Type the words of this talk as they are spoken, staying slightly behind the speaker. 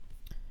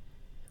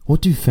What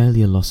do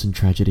failure, loss and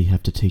tragedy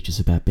have to teach us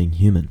about being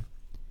human?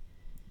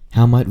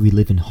 How might we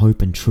live in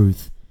hope and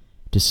truth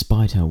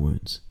despite our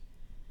wounds?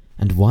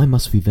 And why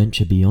must we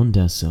venture beyond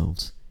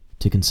ourselves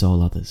to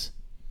console others?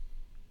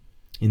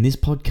 In this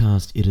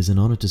podcast, it is an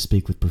honor to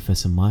speak with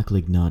Professor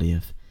Michael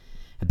Ignatieff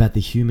about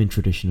the human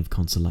tradition of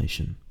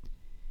consolation.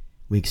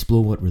 We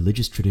explore what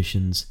religious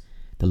traditions,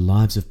 the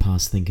lives of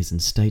past thinkers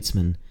and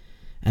statesmen,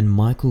 and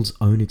Michael's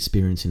own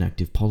experience in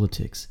active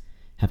politics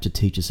have to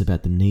teach us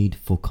about the need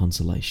for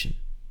consolation,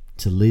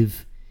 to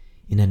live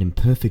in an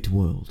imperfect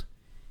world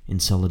in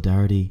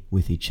solidarity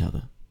with each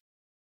other.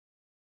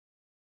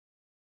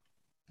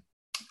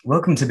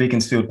 Welcome to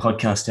Beaconsfield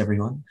Podcast,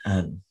 everyone.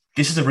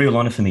 This is a real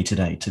honor for me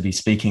today to be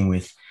speaking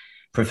with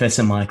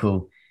Professor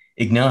Michael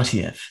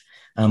Ignatieff.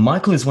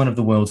 Michael is one of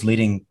the world's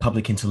leading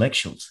public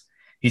intellectuals.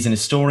 He's an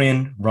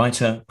historian,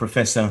 writer,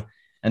 professor,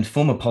 and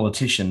former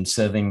politician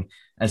serving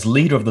as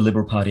leader of the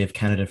Liberal Party of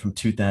Canada from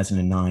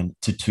 2009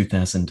 to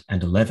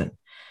 2011.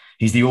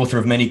 He's the author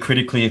of many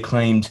critically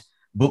acclaimed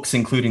books,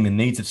 including The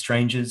Needs of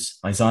Strangers,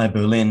 Isaiah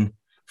Berlin,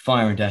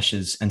 Fire and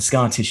Ashes, and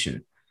Scar Tissue,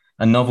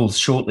 a novel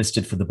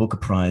shortlisted for the Booker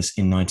Prize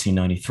in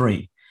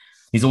 1993.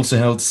 He's also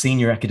held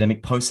senior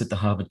academic posts at the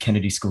Harvard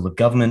Kennedy School of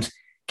Government,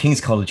 King's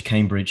College,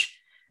 Cambridge,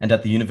 and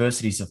at the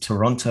Universities of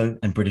Toronto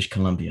and British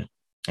Columbia.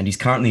 And he's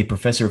currently a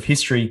professor of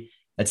history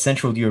at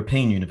Central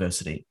European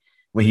University,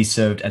 where he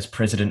served as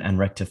president and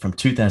rector from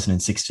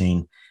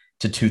 2016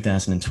 to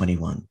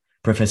 2021.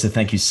 Professor,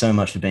 thank you so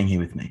much for being here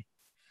with me.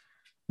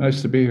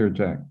 Nice to be here,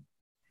 Jack.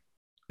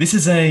 This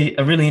is a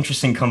really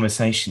interesting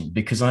conversation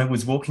because I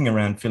was walking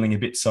around feeling a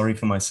bit sorry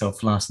for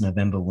myself last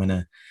November when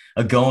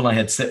a goal I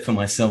had set for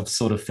myself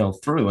sort of fell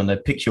through, and I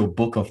picked your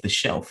book off the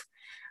shelf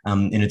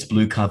in its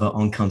blue cover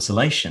on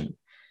consolation.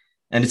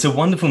 And it's a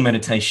wonderful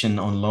meditation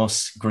on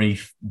loss,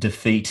 grief,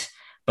 defeat,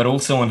 but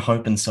also on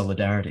hope and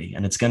solidarity.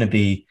 And it's going to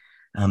be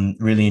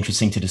really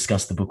interesting to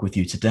discuss the book with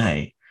you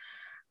today.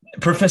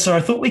 Professor, I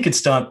thought we could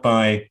start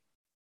by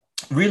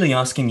really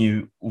asking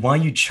you why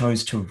you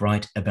chose to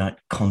write about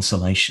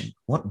consolation.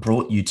 What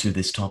brought you to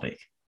this topic?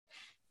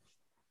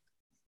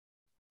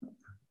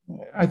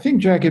 I think,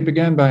 Jack, it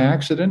began by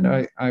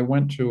accident. I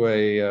went to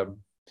a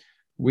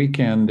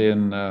weekend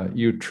in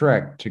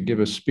Utrecht to give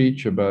a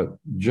speech about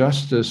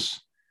justice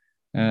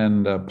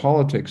and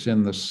politics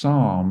in the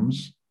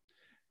Psalms.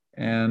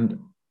 And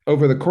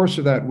over the course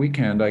of that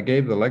weekend, I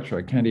gave the lecture.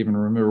 I can't even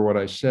remember what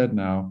I said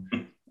now.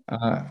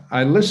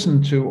 I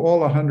listened to all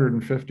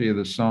 150 of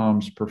the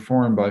Psalms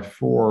performed by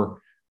 4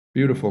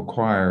 beautiful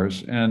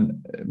choirs.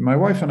 And my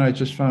wife and I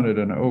just found it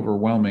an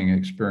overwhelming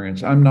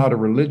experience. I'm not a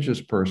religious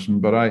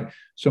person,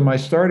 so my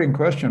starting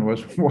question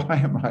was, why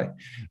am I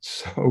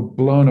so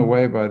blown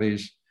away by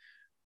these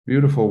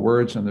beautiful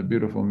words and the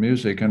beautiful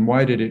music? And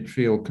why did it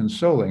feel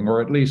consoling,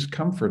 or at least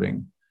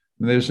comforting?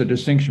 And there's a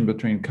distinction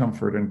between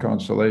comfort and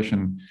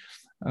consolation.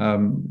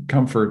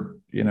 Comfort,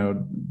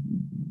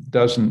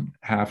 doesn't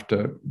have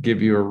to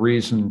give you a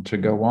reason to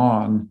go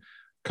on.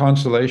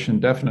 Consolation,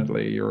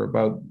 definitely,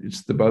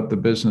 it's about the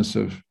business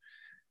of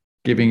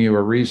giving you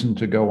a reason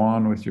to go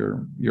on with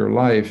your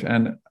life.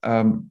 And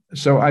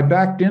so I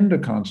backed into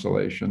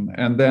consolation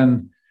and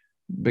then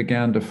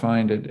began to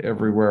find it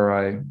everywhere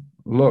I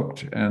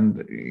looked.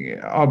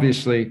 And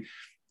obviously,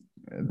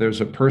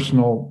 there's a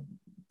personal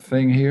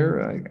thing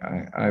here.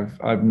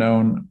 I've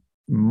known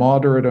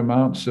moderate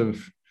amounts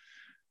of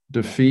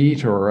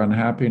defeat or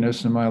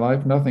unhappiness in my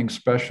life, nothing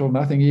special,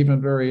 nothing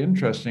even very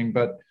interesting,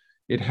 but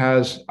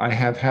I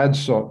have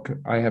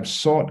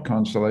sought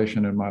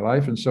consolation in my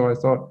life. And so I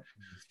thought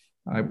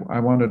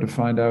I wanted to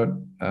find out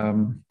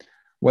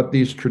what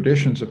these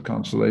traditions of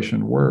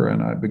consolation were.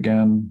 And I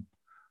began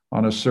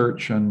on a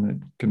search, and it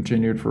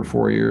continued for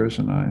 4 years,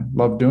 and I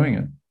love doing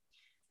it.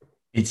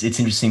 It's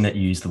interesting that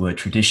you use the word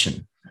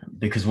tradition,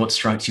 because what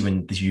strikes you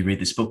when you read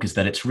this book is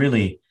that it's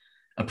really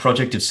a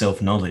project of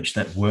self-knowledge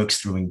that works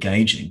through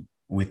engaging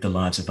with the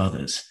lives of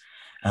others.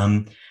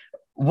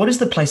 What is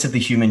the place of the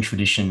human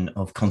tradition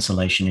of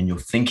consolation in your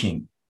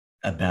thinking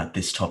about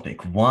this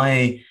topic?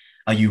 Why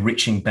are you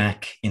reaching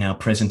back in our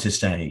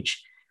presentist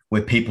age,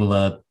 where people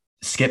are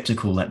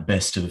skeptical at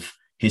best of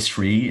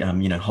history,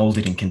 hold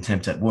it in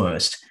contempt at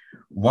worst?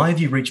 Why have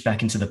you reached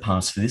back into the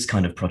past for this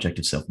kind of project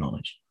of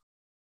self-knowledge?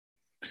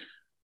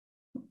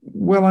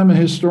 Well, I'm a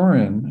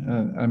historian.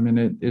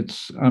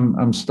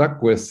 I'm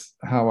stuck with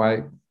how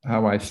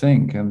I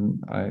think,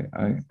 and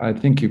I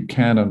think you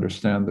can't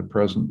understand the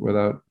present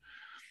without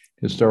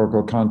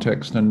historical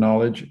context and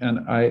knowledge. And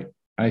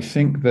I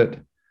think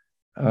that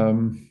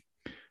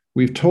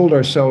we've told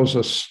ourselves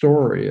a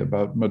story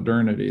about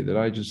modernity that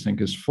I just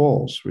think is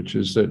false, which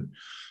is that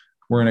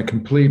we're in a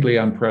completely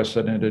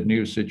unprecedented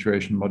new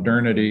situation.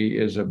 Modernity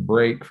is a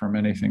break from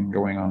anything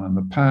going on in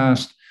the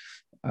past.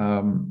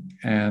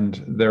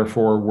 And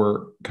therefore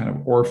we're kind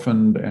of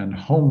orphaned and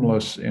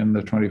homeless in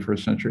the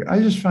 21st century. I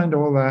just find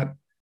all that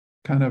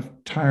kind of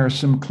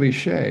tiresome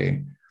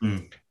cliche,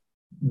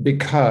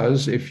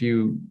 because if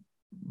you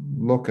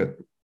look at,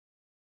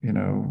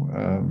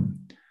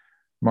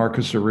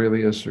 Marcus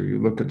Aurelius, or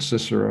you look at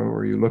Cicero,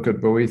 or you look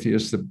at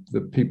Boethius,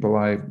 the people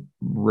I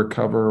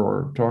recover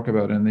or talk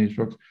about in these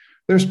books,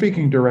 they're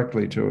speaking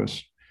directly to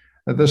us.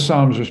 The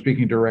Psalms are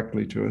speaking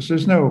directly to us.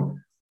 There's no,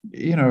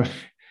 the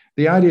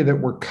idea that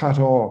we're cut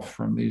off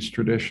from these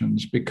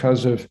traditions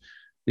because of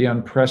the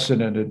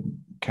unprecedented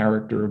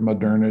character of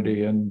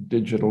modernity and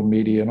digital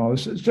media and all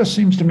this, it just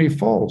seems to me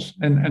false.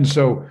 And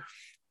so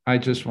I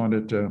just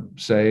wanted to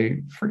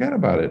say, forget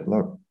about it.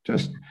 Look,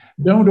 just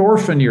don't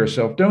orphan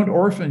yourself. Don't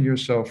orphan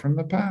yourself from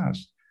the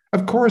past.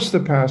 Of course, the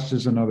past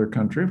is another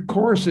country. Of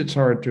course, it's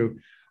hard to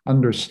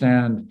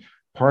understand.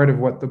 Part of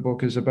what the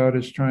book is about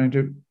is trying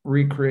to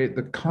recreate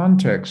the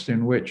context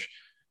in which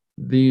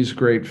these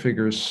great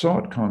figures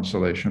sought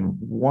consolation.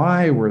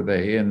 Why were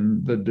they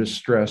in the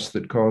distress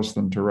that caused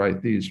them to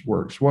write these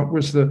works? What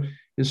was the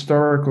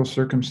historical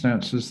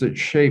circumstances that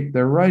shaped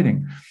their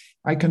writing?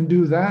 I can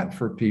do that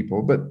for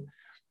people, but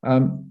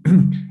I'm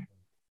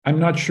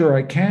not sure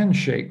I can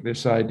shake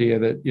this idea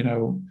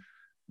that,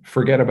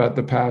 forget about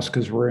the past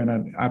because we're in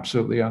an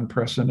absolutely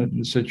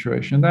unprecedented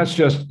situation. That's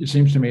just, it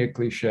seems to me, a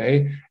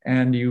cliche,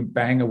 and you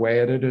bang away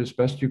at it as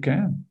best you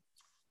can.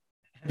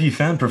 Have you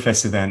found,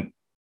 Professor, that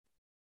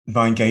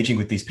by engaging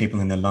with these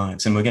people in their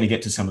lives, and we're going to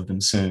get to some of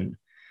them soon,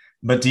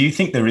 but do you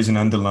think there is an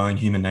underlying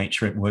human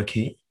nature at work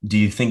here? Do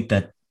you think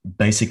that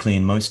basically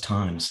in most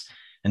times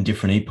and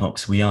different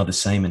epochs, we are the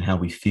same in how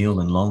we feel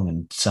and long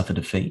and suffer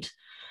defeat?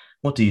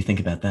 What do you think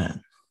about that?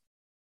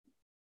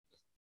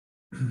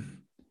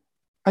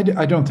 I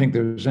don't think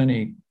there's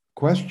any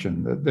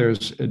question that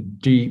there's a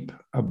deep,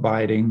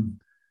 abiding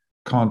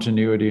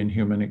continuity in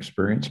human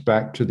experience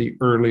back to the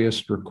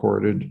earliest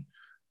recorded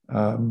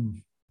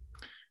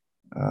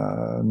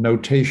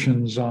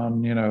notations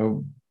on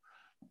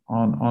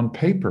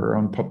paper,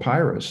 on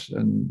papyrus,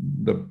 and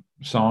the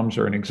Psalms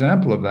are an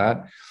example of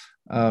that.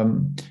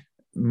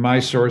 My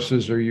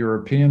sources are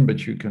European,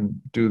 but you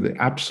can do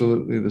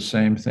absolutely the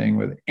same thing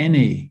with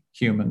any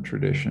human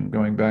tradition,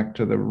 going back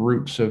to the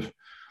roots of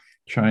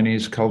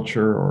Chinese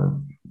culture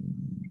or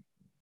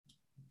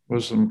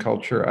Muslim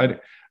culture.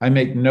 I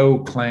make no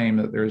claim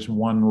that there's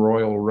one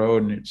royal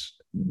road and it's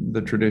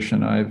the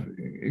tradition I've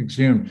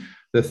exhumed.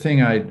 The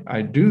thing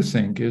I do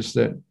think is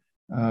that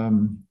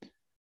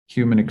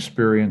human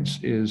experience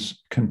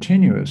is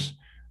continuous.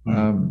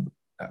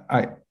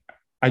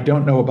 I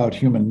don't know about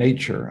human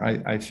nature.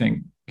 I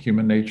think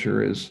human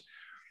nature is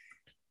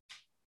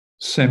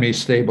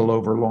semi-stable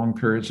over long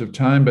periods of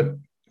time, but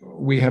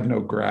we have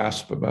no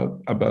grasp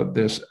about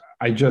this.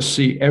 I just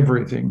see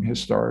everything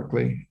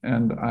historically,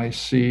 and I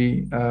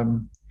see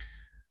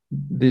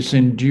this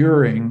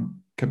enduring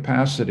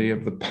capacity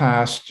of the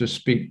past to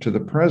speak to the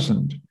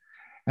present,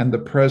 and the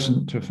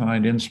present to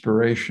find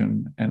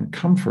inspiration and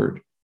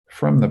comfort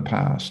from the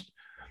past.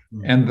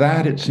 And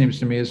that, it seems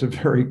to me, is a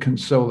very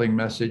consoling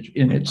message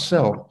in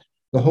itself.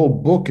 The whole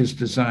book is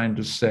designed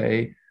to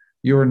say,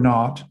 you're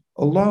not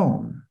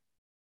alone.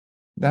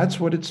 That's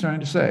what it's trying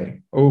to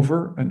say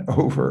over and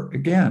over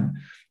again.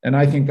 And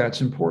I think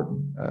that's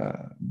important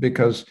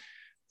because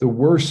the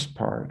worst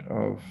part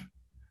of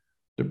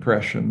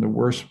depression, the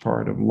worst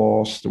part of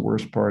loss, the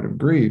worst part of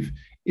grief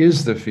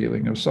is the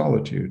feeling of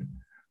solitude.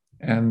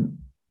 And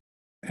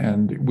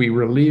we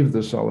relieve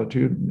the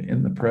solitude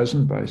in the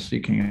present by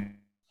seeking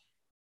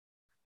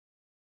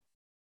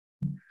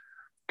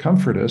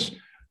comfort us.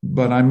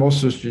 But I'm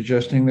also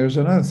suggesting there's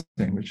another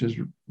thing, which is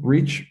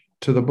reach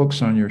to the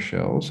books on your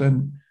shelves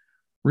and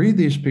read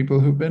these people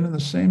who've been in the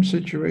same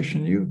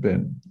situation you've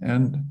been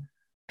and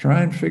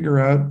try and figure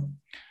out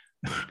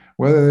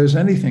whether there's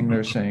anything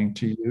they're saying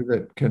to you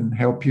that can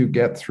help you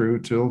get through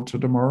till to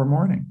tomorrow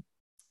morning.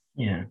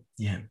 Yeah.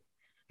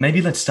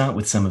 Maybe let's start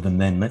with some of them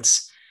then.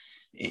 This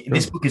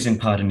book is in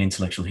part an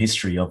intellectual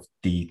history of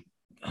the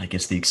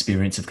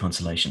experience of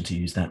consolation, to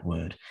use that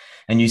word.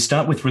 And you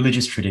start with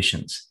religious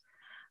traditions.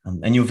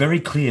 And you're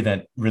very clear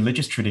that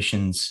religious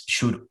traditions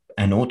should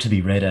and ought to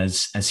be read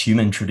as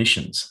human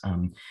traditions,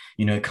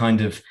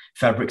 kind of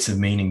fabrics of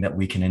meaning that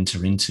we can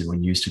enter into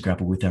and use to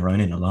grapple with our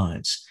own inner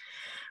lives.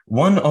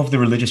 One of the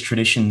religious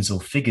traditions or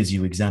figures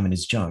you examine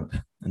is Job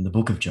and the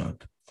book of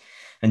Job.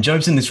 And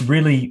Job's in this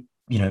really,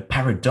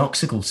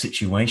 paradoxical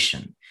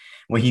situation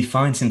where he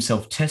finds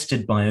himself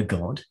tested by a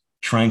God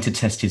trying to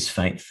test his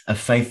faith, a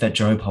faith that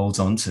Job holds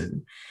on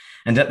to.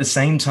 And at the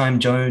same time,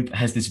 Job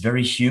has this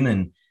very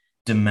human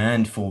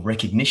demand for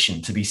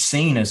recognition, to be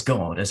seen as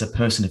God, as a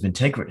person of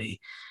integrity.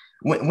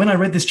 When I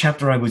read this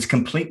chapter, I was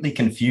completely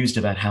confused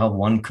about how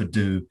one could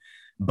do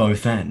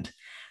both and.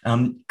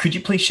 Could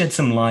you please shed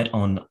some light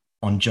on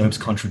Job's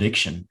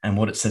contradiction and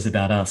what it says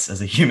about us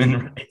as a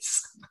human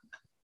race?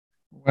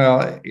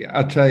 Well,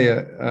 I'll tell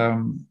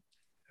you,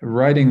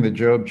 writing the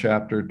Job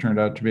chapter turned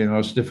out to be the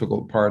most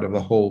difficult part of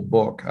the whole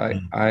book.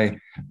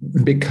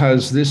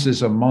 Because this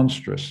is a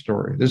monstrous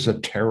story. This is a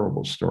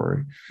terrible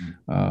story.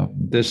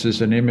 This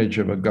is an image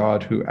of a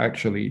God who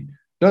actually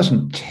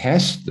doesn't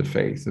test the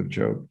faith of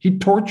Job. He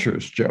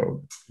tortures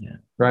Job,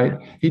 right?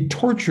 He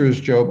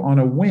tortures Job on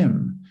a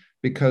whim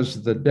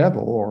because the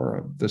devil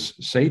or the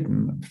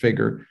Satan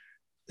figure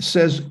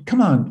says,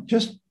 come on,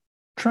 just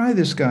Try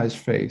this guy's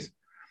faith.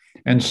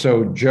 And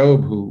so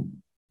Job, who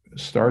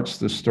starts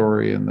the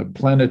story in the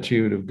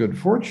plenitude of good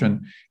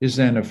fortune, is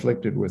then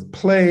afflicted with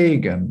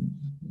plague and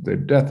the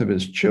death of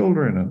his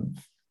children, and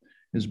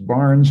his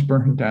barns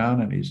burned down,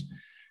 and he's,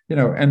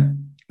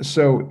 and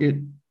so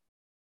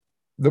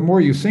the more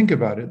you think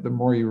about it, the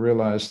more you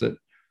realize that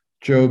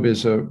Job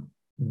is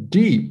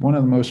one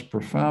of the most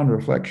profound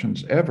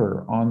reflections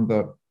ever on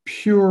the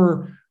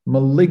pure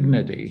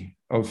malignity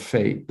of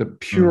fate, the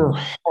pure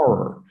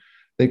horror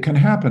that can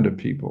happen to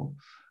people.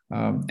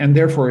 And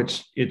therefore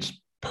it's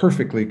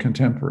perfectly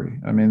contemporary.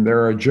 I mean,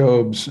 there are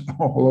Jobs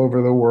all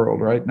over the world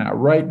right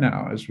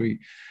now,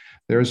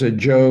 there's a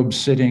Job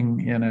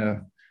sitting in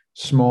a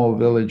small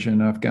village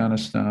in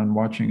Afghanistan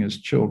watching his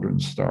children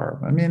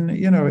starve. I mean,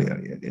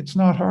 it's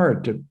not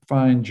hard to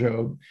find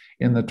Job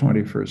in the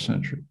 21st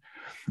century.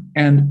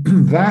 And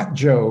that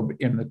Job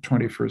in the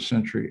 21st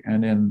century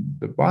and in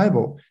the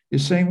Bible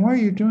is saying, why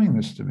are you doing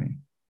this to me?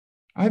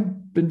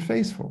 I've been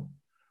faithful.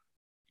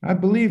 I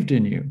believed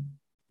in you.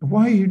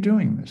 Why are you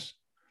doing this?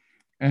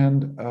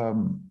 And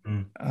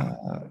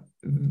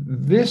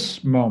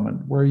this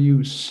moment where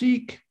you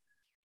seek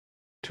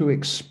to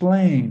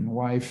explain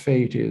why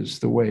fate is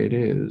the way it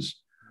is,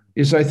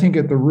 I think,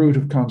 at the root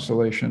of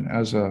consolation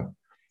as a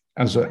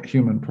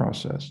human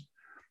process.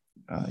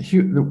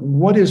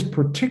 What is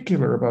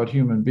particular about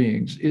human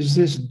beings is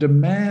this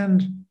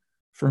demand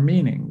for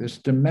meaning, this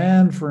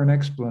demand for an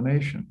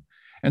explanation.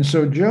 And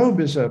so Job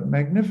is a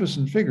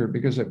magnificent figure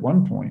because at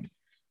one point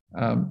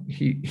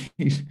he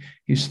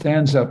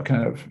stands up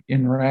kind of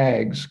in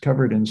rags,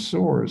 covered in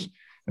sores,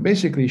 and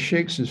basically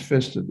shakes his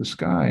fist at the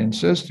sky and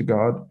says to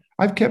God,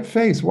 I've kept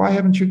faith. Why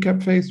haven't you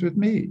kept faith with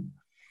me?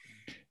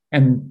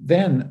 And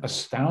then,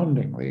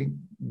 astoundingly,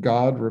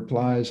 God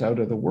replies out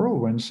of the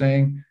whirlwind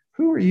saying,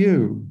 who are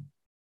you?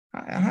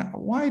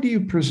 Why do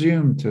you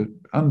presume to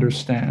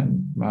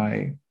understand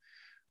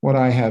what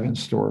I have in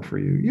store for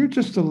you? You're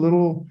just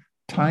a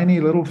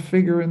tiny little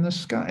figure in the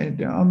sky,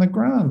 on the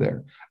ground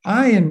there.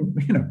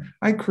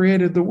 I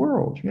created the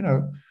world,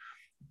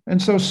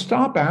 and so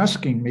stop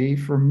asking me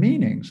for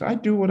meanings. I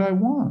do what I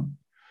want.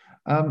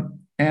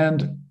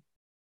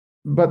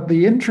 But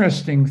the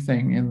interesting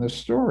thing in the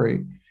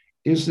story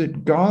is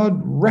that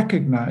God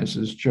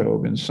recognizes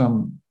Job in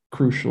some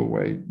crucial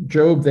way.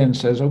 Job then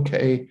says,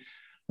 okay,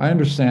 I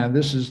understand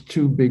this is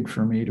too big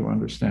for me to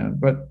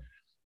understand, but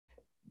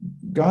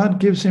God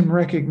gives him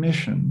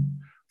recognition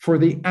for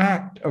the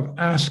act of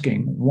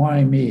asking,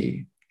 why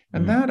me?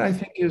 And that, I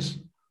think, is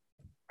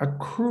a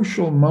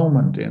crucial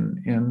moment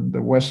in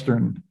the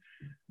Western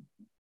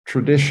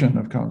tradition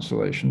of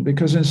consolation,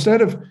 because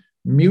instead of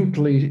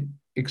mutely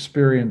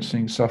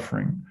experiencing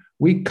suffering,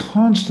 we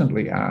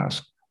constantly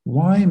ask,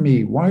 why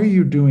me? Why are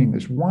you doing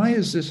this? Why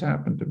has this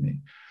happened to me?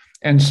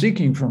 And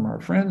seeking from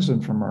our friends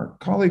and from our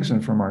colleagues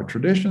and from our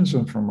traditions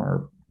and from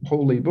our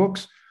holy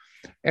books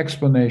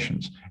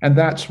explanations. And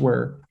that's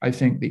where I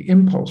think the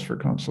impulse for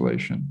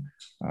consolation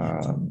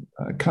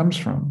comes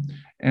from.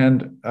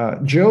 And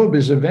Job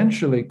is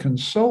eventually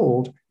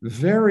consoled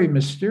very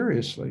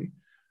mysteriously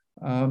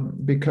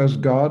because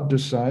God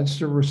decides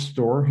to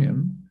restore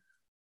him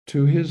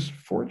to his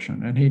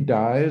fortune, and he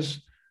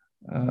dies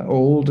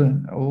old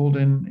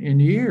in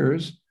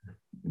years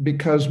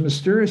because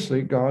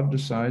mysteriously God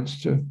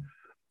decides to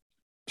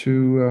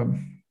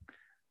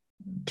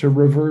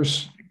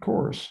reverse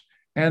course.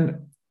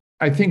 And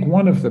I think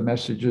one of the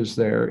messages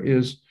there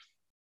is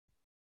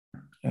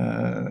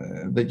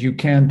that you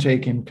can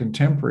take in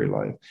contemporary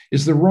life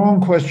is the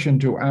wrong question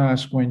to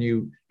ask when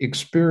you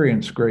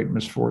experience great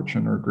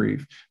misfortune or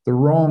grief. The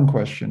wrong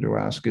question to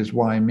ask is,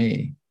 why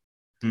me?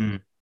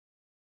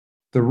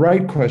 The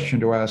right question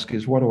to ask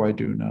is, what do I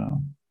do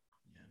now?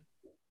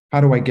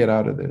 How do I get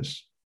out of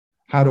this?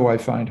 How do I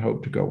find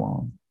hope to go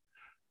on?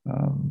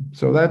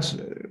 So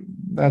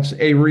that's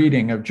a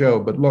reading of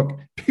Job. But look,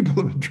 people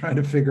have been trying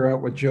to figure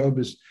out what Job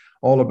is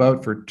all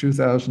about for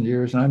 2,000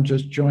 years. And I'm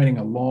just joining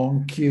a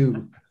long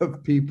queue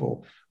of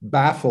people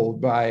baffled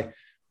by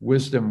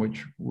wisdom,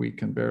 which we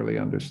can barely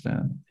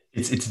understand.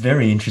 It's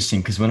very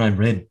interesting because when I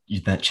read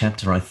that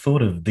chapter, I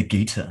thought of the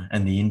Gita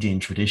and the Indian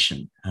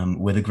tradition,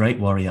 where the great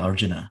warrior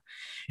Arjuna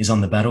is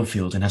on the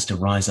battlefield and has to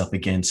rise up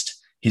against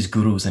his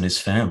gurus and his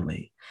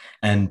family.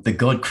 And the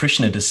god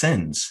Krishna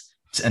descends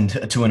and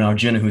to an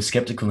Arjuna who's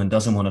skeptical and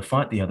doesn't want to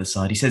fight the other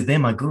side. He says, they're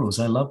my gurus.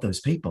 I love those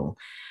people.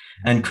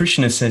 And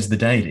Krishna says the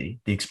deity,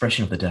 the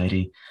expression of the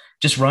deity,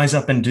 just rise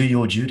up and do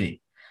your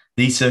duty.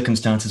 These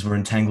circumstances were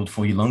entangled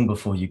for you long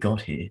before you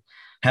got here.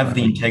 Have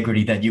the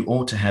integrity that you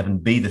ought to have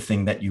and be the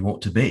thing that you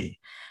ought to be,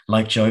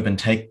 like Job, and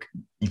take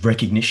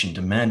recognition,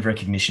 demand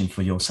recognition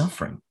for your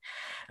suffering.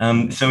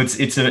 So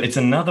it's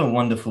another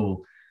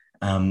wonderful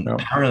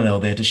parallel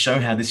there to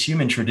show how this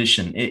human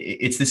tradition,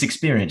 it's this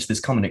experience, this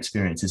common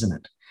experience, isn't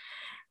it?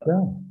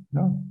 No.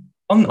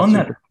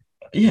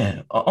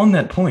 On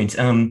that point,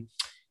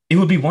 it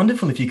would be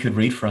wonderful if you could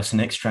read for us an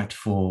extract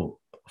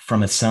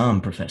from a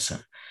psalm,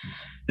 Professor.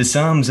 The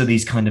Psalms are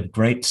these kind of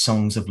great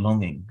songs of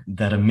longing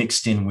that are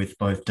mixed in with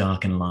both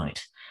dark and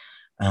light.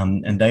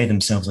 and they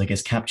themselves, I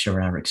guess,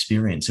 capture our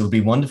experience. It would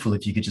be wonderful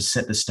if you could just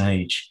set the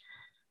stage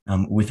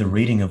with a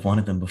reading of one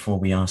of them before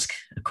we ask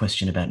a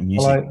question about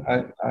music.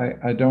 Well,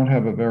 I don't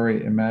have a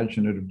very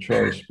imaginative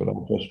choice, but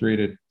I'll just read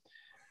it.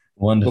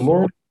 The Wonderful.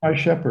 Lord is my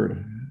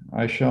shepherd,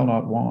 I shall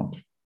not want.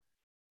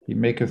 He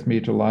maketh me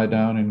to lie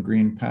down in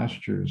green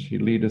pastures. He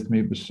leadeth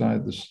me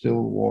beside the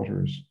still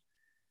waters.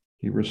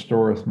 He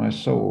restoreth my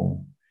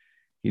soul.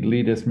 He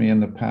leadeth me in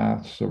the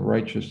paths of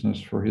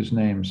righteousness for his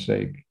name's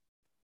sake.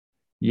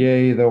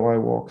 Yea, though I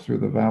walk through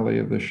the valley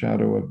of the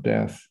shadow of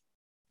death,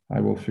 I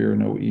will fear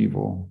no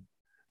evil.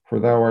 For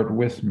thou art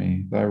with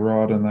me, thy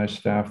rod and thy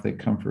staff, they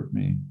comfort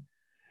me.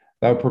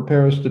 Thou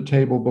preparest a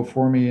table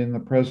before me in the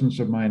presence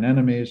of mine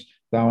enemies.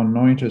 Thou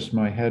anointest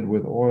my head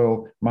with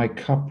oil, my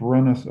cup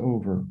runneth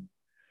over.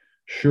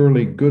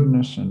 Surely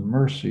goodness and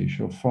mercy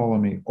shall follow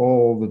me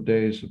all the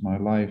days of my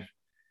life,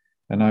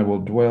 and I will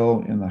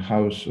dwell in the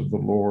house of the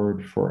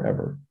Lord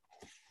forever.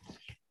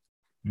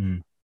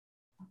 Mm.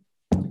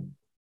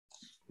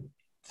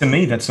 To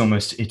me, it's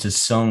a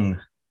song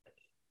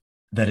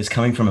that is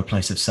coming from a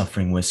place of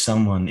suffering where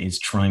someone is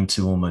trying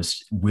to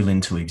almost will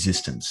into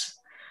existence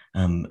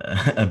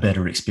a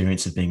better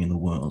experience of being in the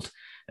world.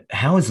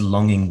 How is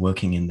longing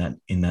working in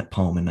that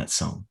poem, in that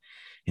song,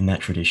 in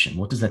that tradition?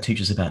 What does that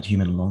teach us about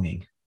human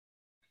longing?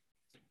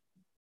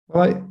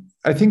 Well,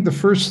 I think the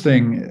first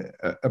thing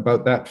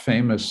about that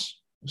famous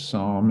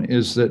psalm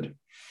is that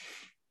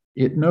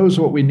it knows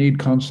what we need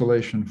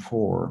consolation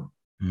for.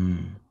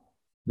 Mm.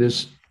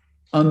 This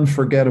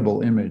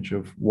unforgettable image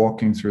of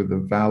walking through the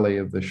valley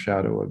of the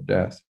shadow of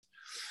death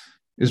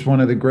is one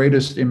of the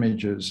greatest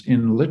images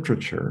in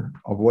literature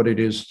of what it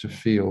is to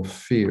feel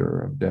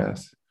fear of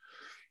death.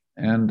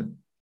 And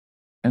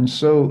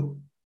so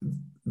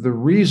the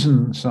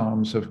reason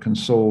Psalms have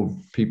consoled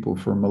people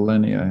for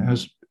millennia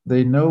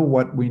they know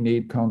what we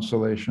need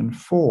consolation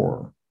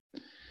for.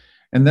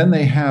 And then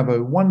they have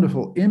a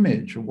wonderful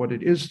image of what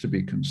it is to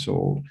be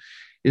consoled,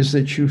 is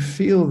that you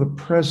feel the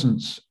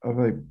presence of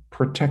a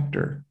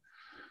protector.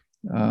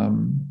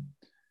 And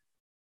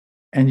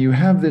you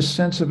have this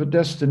sense of a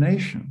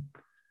destination.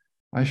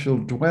 I shall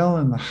dwell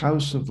in the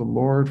house of the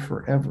Lord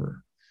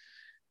forever.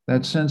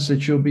 That sense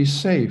that you'll be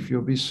safe,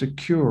 you'll be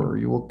secure,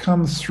 you will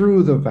come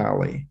through the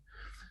valley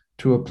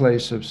to a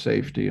place of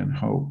safety and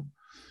hope.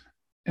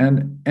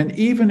 And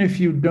even if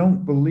you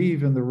don't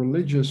believe in the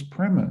religious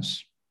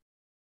premise,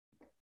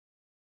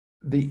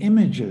 the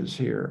images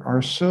here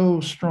are so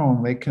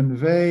strong. They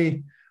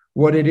convey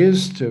what it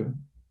is to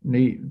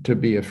need to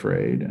be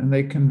afraid, and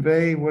they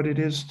convey what it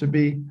is to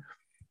be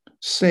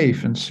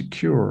safe and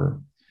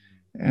secure.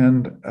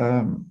 And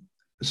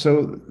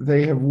so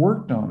they have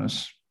worked on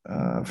us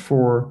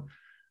for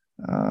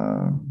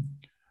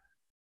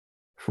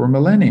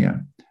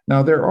millennia.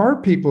 Now, there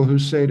are people who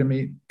say to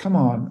me, come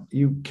on,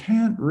 you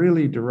can't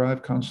really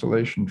derive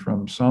consolation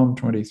from Psalm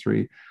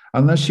 23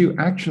 unless you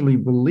actually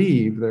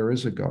believe there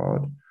is a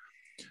God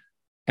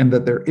and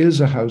that there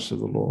is a house of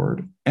the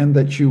Lord and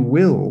that you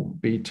will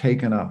be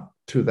taken up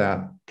to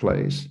that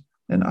place.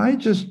 And I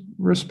just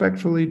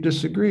respectfully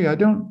disagree. I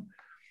don't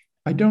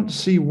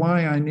see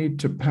why I need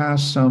to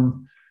pass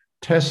some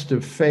test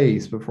of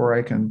faith before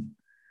I can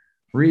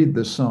read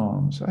the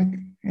Psalms. I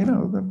can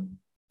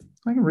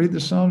read the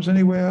Psalms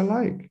any way I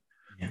like.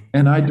 Yeah.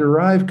 And I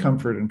derive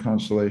comfort and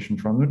consolation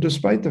from them,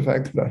 despite the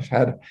fact that I've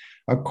had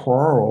a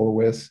quarrel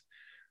with,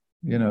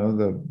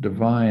 the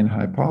divine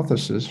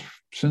hypothesis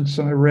since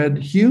I read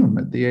Hume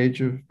at the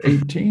age of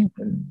 18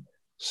 in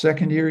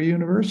second year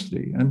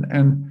university.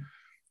 And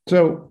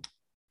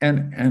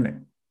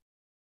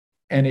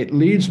it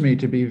leads me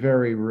to be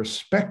very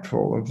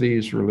respectful of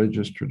these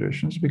religious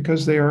traditions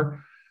because they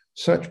are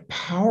such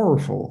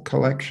powerful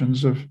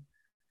collections of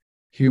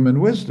human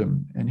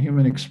wisdom and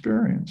human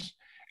experience.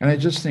 And I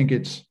just think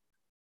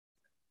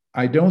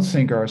I don't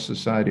think our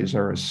societies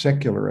are as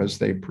secular as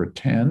they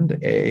pretend.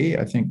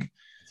 I think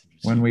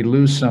when we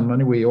lose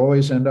somebody, we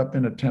always end up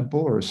in a temple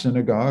or a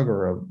synagogue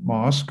or a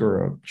mosque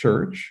or a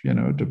church,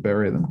 to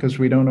bury them because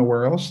we don't know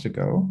where else to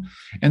go.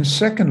 And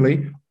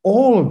secondly,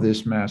 all of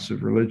this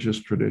massive religious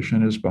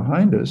tradition is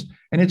behind us,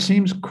 and it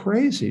seems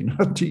crazy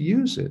not to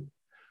use it.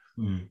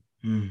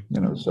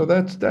 So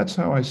that's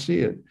how I see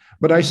it.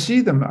 But I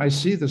see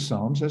the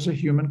Psalms as a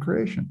human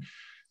creation.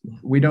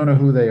 We don't know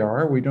who they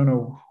are. We don't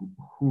know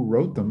who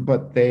wrote them,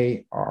 but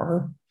they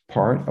are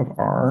part of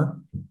our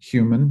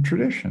human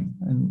tradition,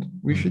 and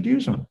we should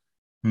use them.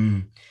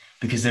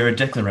 Because they're a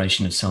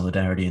declaration of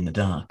solidarity in the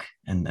dark,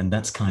 and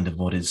that's kind of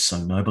what is so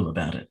noble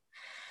about it.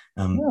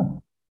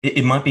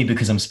 It might be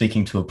because I'm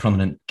speaking to a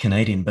prominent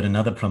Canadian, but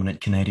another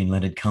prominent Canadian,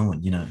 Leonard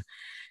Cohen,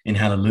 in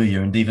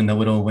Hallelujah. And even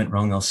though it all went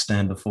wrong, I'll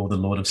stand before the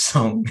Lord of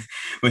Song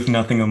with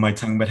nothing on my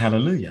tongue but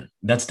hallelujah.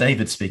 That's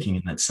David speaking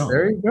in that song.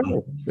 There you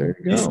go.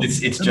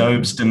 It's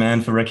Job's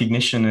demand for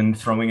recognition and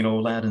throwing it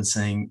all out and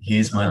saying,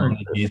 here's my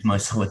longing, here's my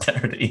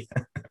solidarity.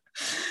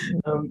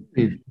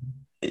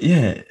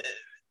 Yeah.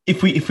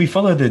 If we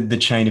follow the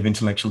chain of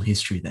intellectual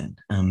history then,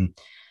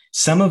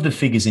 some of the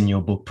figures in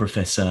your book,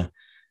 Professor,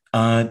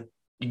 are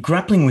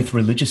grappling with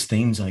religious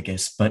themes, I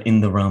guess, but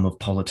in the realm of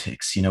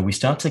politics. We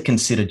start to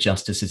consider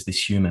justice as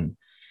this human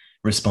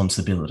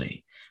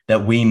responsibility,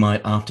 that we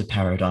might, after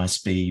paradise,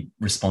 be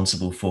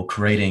responsible for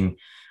creating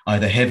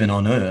either heaven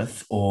on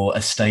earth or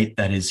a state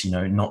that is,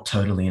 not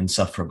totally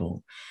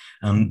insufferable.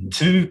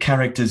 Two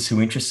characters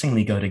who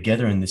interestingly go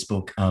together in this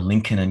book are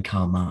Lincoln and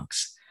Karl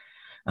Marx.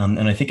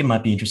 And I think it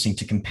might be interesting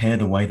to compare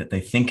the way that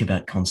they think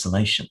about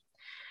consolation.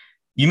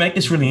 You make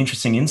this really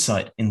interesting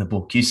insight in the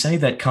book. You say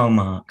that Karl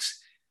Marx,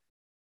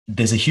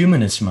 there's a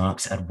humanist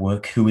Marx at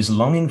work who is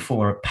longing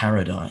for a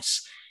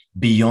paradise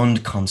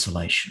beyond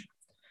consolation.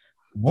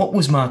 What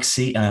was Marx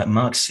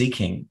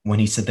seeking when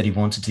he said that he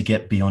wanted to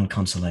get beyond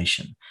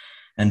consolation?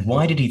 And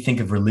why did he think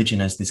of religion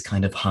as this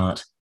kind of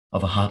heart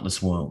of a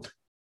heartless world?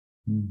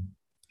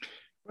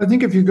 I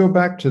think if you go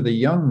back to the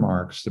young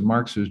Marx, the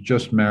Marx who's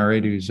just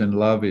married, who's in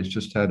love, he's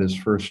just had his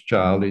first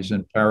child, he's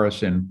in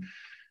Paris in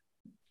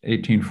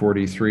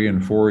 1843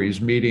 and 4, he's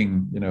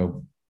meeting,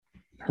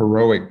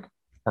 heroic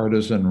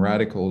artisan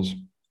radicals.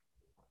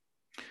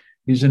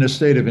 He's in a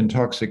state of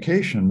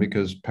intoxication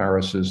because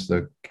Paris is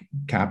the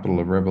capital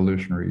of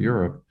revolutionary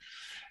Europe.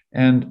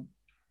 And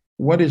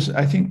what is,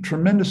 I think,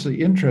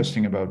 tremendously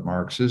interesting about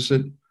Marx is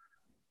that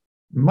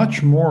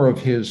much more of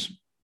his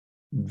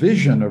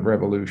vision of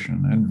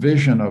revolution and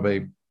vision of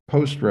a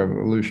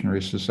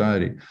post-revolutionary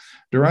society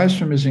derives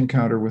from his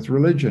encounter with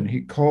religion.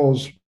 He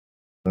calls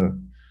the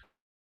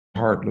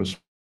heartless,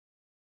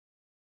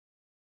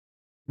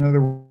 in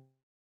other words,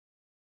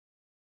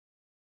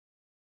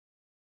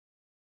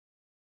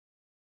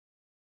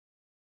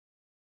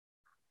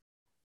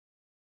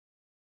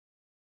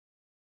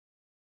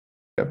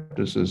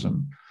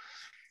 skepticism.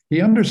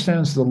 He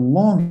understands the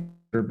longing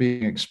that are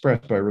being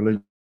expressed by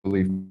religious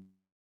belief.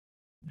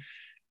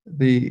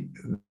 The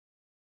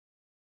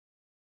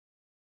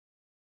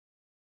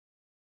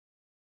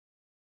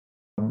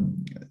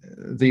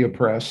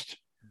oppressed.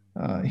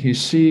 He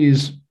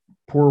sees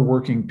poor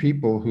working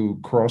people who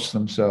cross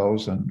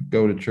themselves and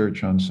go to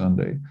church on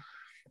Sunday,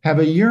 have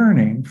a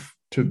yearning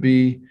to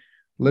be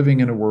living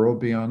in a world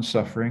beyond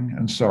suffering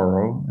and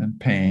sorrow and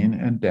pain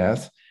and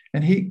death.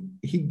 And he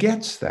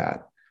gets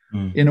that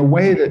in a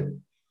way that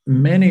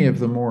many of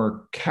the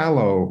more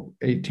callow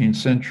 18th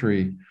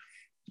century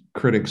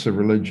critics of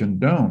religion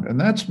don't. And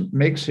that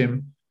makes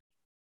him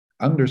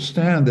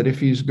understand that if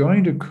he's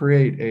going to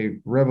create a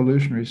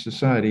revolutionary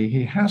society,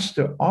 he has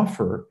to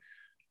offer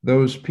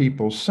those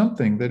people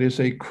something that is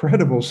a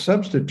credible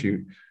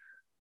substitute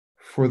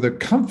for the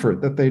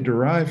comfort that they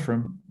derive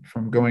from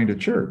going to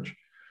church.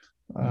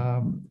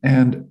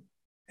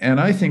 And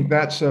I think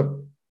that's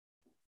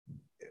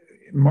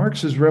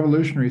Marx's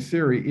revolutionary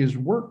theory is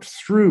worked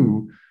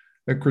through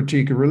a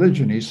critique of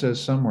religion. He says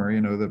somewhere,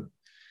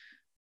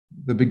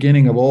 the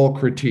beginning of all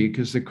critique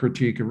is the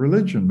critique of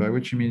religion, by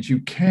which he means you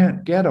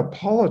can't get a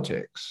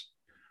politics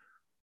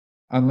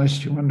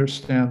unless you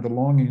understand the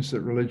longings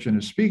that religion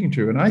is speaking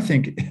to. And I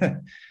think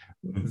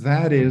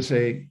that is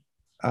an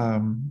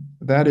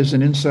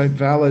insight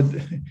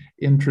valid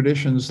in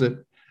traditions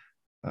that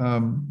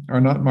are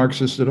not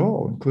Marxist at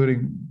all,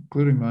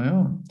 including my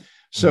own.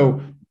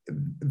 So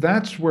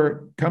that's where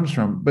it comes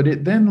from. But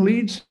it then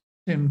leads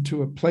him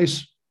to a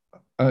place,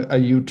 a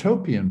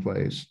utopian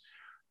place,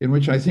 in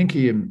which I think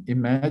he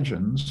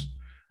imagines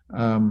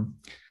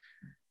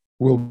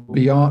will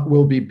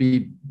be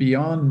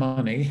beyond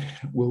money,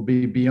 will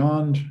be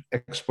beyond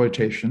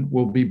exploitation,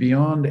 will be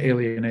beyond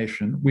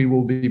alienation. We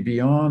will be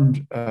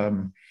beyond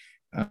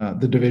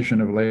the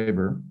division of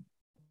labor.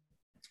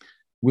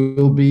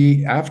 We'll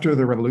be, after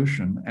the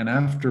revolution and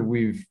after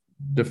we've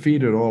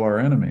defeated all our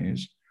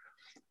enemies,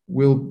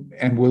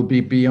 we'll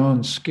be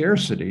beyond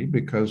scarcity,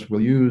 because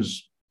we'll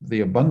use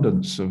the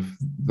abundance of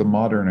the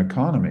modern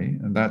economy.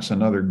 And that's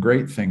another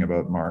great thing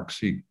about Marx.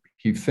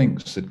 He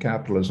thinks that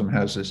capitalism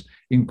has this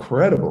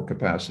incredible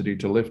capacity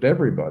to lift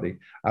everybody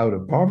out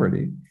of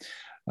poverty,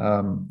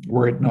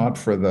 were it not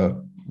for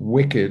the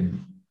wicked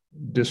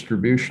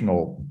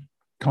distributional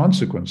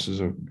consequences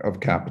of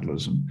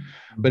capitalism.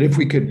 But if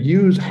we could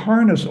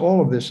harness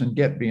all of this and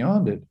get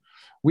beyond it,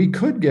 we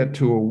could get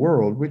to a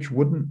world which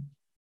wouldn't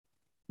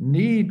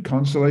need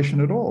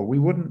consolation at all. We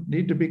wouldn't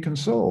need to be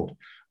consoled.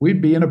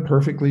 We'd be in a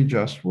perfectly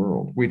just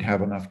world. We'd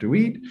have enough to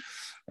eat.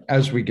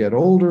 As we get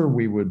older,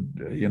 we would,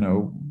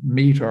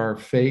 meet our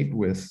fate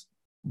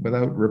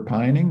without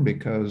repining,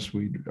 because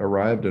we'd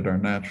arrived at our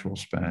natural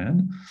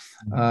span.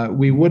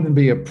 We wouldn't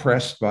be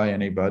oppressed by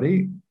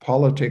anybody.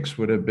 Politics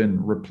would have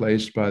been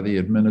replaced by the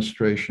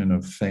administration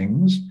of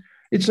things.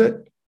 It's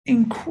an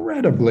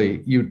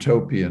incredibly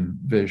utopian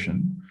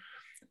vision.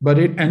 But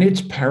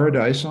it's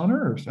paradise on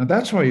earth. And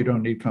that's why you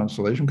don't need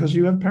consolation, because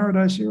you have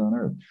paradise here on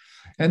earth.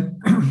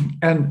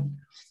 And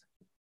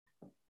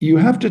you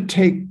have to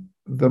take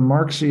the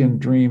Marxian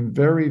dream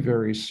very,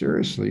 very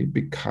seriously,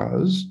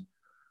 because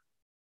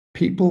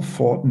people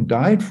fought and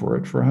died for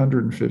it for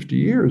 150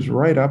 years,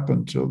 right up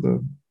until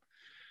the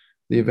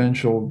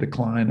eventual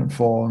decline and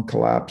fall and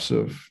collapse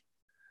of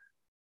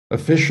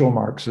official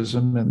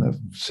Marxism in the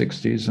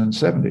 60s and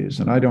 70s.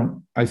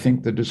 And I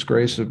think the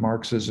disgrace of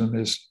Marxism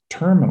is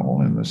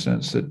terminal in the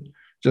sense that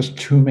just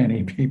too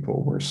many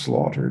people were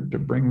slaughtered to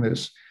bring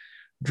this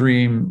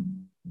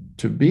dream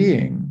to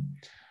being.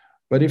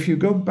 But if you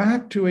go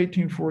back to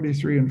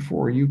 1843 and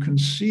 4, you can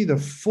see the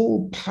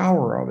full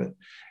power of it.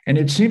 And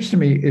it seems to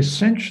me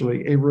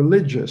essentially a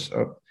religious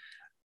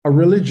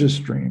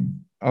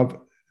dream of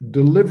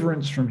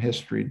deliverance from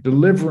history,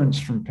 deliverance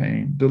from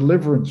pain,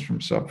 deliverance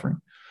from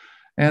suffering.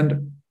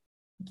 And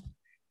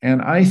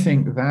I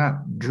think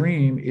that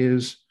dream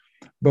is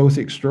both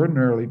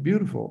extraordinarily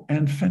beautiful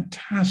and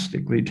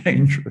fantastically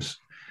dangerous.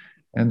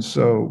 And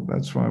so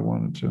that's why I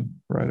wanted to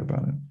write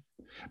about it.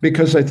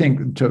 Because I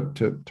think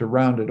to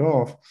round it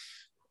off,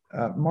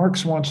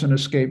 Marx wants an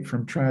escape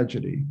from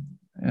tragedy.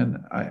 And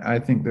I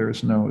think there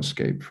is no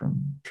escape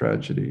from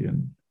tragedy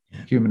in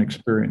human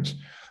experience.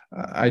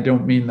 I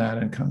don't mean that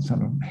in kind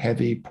of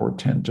heavy,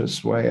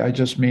 portentous way. I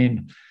just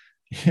mean,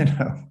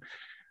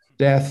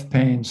 death,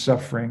 pain,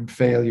 suffering,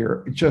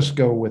 failure. Just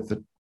go with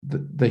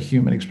the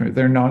human experience.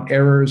 They're not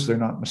errors. They're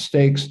not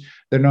mistakes.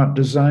 They're not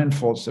design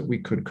faults that we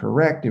could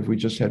correct if we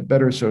just had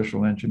better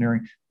social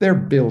engineering. They're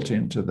built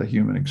into the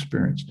human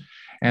experience.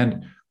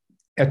 And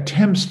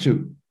attempts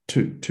to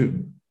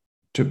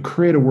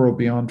create a world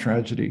beyond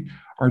tragedy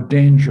are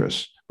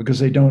dangerous because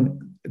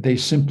they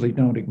simply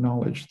don't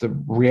acknowledge the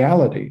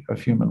reality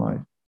of human life.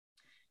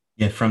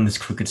 Yeah, from this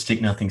crooked stick,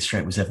 nothing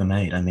straight was ever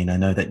made. I mean, I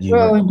know that you.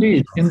 Well,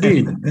 indeed.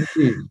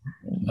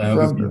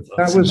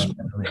 That was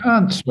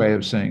Kant's way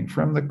of saying,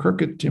 from the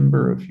crooked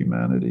timber of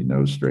humanity,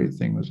 no straight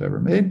thing was ever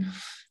made,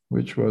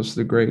 which was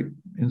the great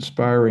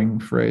inspiring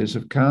phrase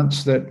of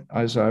Kant's that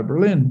Isaiah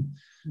Berlin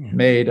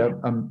made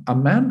a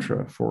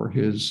mantra for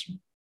his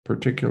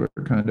particular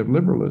kind of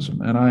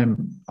liberalism. And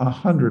I'm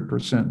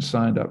 100%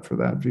 signed up for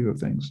that view of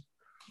things.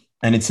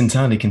 And it's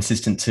entirely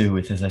consistent too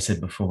with, as I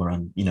said before,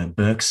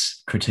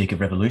 Burke's critique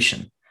of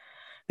revolution.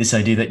 This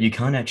idea that you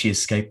can't actually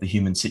escape the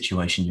human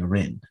situation you're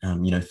in.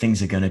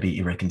 Things are going to be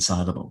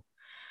irreconcilable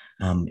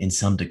in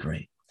some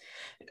degree.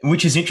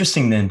 Which is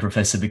interesting then,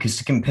 Professor, because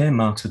to compare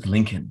Marx with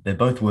Lincoln, they're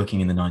both working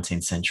in the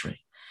 19th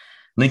century.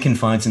 Lincoln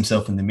finds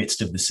himself in the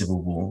midst of the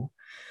Civil War.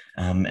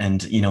 In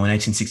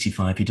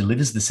 1865, he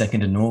delivers the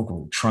second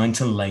inaugural, trying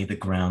to lay the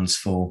grounds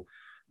for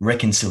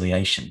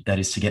reconciliation, that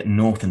is to get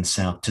North and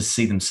South to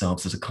see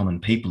themselves as a common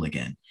people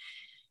again.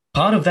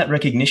 Part of that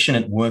recognition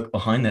at work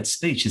behind that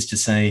speech is to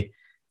say,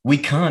 we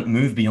can't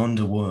move beyond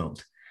a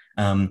world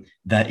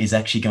that is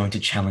actually going to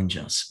challenge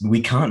us.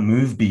 We can't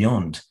move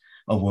beyond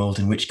a world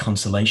in which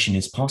consolation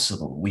is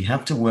possible. We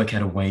have to work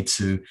out a way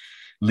to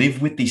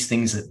live with these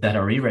things that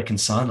are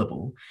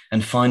irreconcilable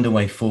and find a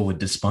way forward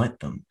despite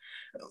them.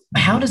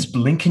 How does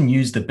Lincoln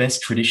use the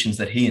best traditions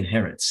that he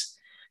inherits,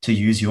 to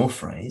use your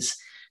phrase,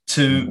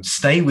 to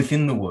stay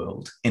within the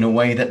world in a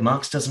way that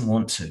Marx doesn't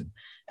want to,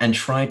 and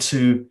try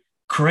to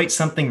create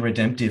something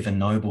redemptive and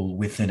noble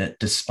within it,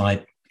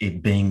 despite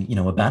it being,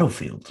 a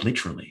battlefield,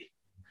 literally?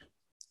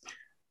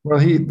 Well,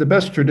 the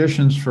best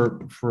traditions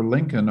for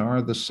Lincoln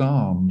are the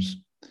Psalms.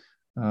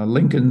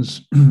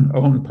 Lincoln's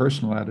own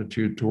personal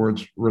attitude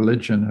towards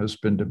religion has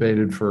been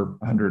debated for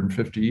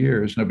 150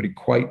 years. Nobody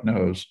quite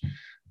knows.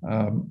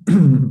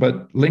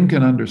 But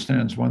Lincoln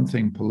understands one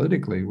thing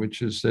politically,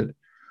 which is that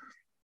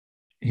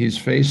he's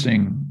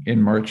facing,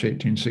 in March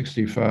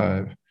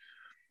 1865,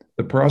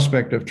 the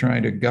prospect of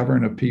trying to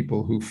govern a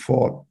people who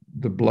fought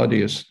the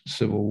bloodiest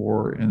civil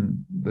war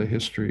in the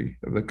history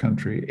of the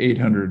country.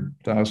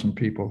 800,000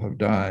 people have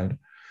died.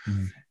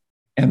 Mm-hmm.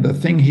 And the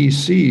thing he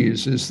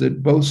sees is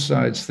that both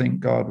sides think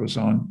God was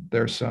on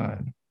their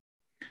side.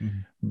 Mm-hmm.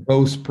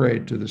 Both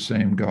prayed to the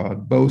same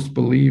God, both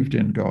believed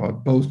in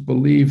God, both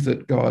believed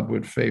that God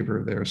would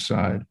favor their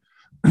side.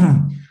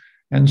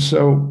 And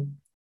so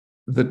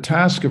the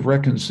task of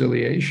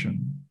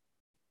reconciliation,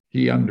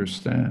 he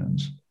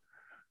understands,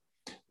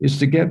 is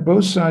to get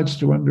both sides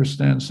to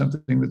understand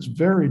something that's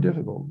very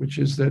difficult, which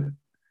is that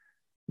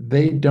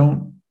they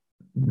don't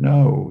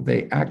know,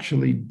 they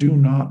actually do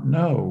not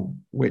know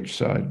which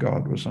side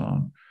God was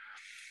on.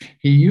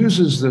 He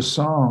uses the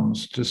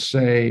Psalms to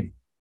say,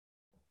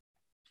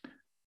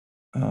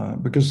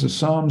 because the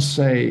Psalms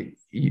say,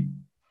 he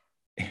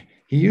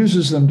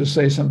uses them to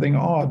say something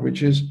odd,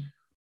 which is,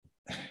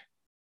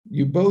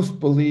 you both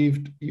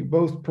believed, you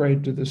both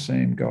prayed to the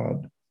same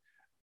God.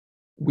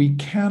 We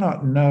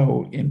cannot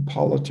know in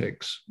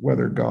politics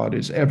whether God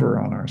is ever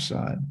on our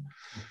side.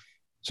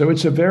 So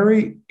it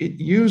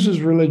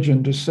uses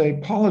religion to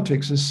say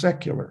politics is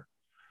secular.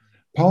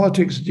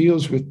 Politics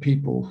deals with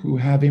people who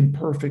have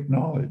imperfect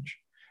knowledge.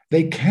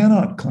 They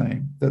cannot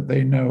claim that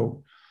they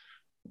know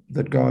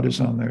that God is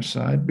on their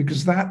side,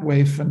 because that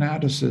way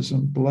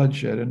fanaticism,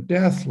 bloodshed, and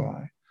death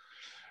lie.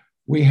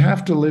 We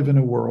have to live in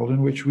a world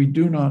in which we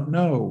do not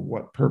know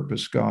what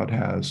purpose God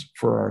has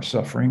for our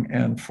suffering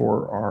and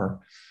for our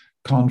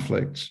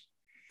conflicts.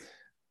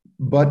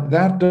 But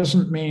that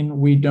doesn't mean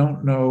we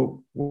don't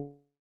know.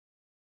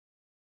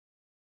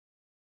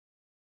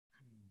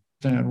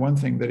 And one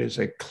thing that is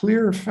a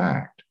clear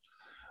fact,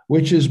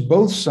 which is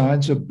both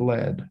sides have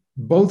bled.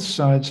 Both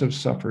sides have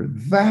suffered.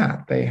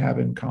 That they have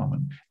in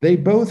common. They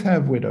both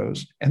have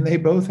widows and they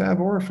both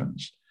have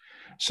orphans.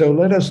 So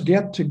let us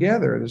get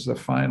together, as the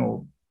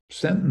final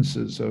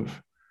sentences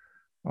of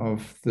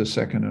the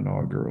second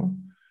inaugural.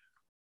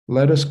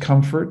 Let us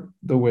comfort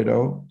the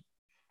widow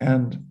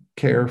and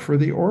care for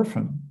the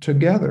orphan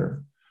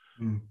together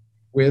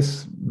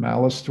with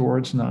malice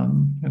towards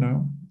none,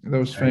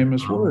 those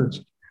famous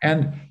words.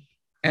 And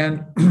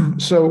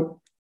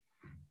so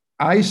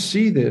I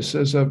see this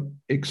as an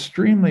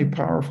extremely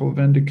powerful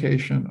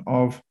vindication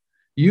of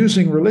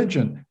using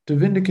religion to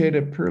vindicate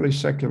a purely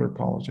secular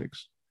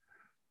politics.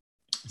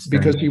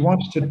 Because he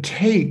wants to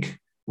take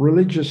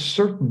religious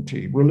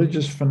certainty,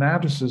 religious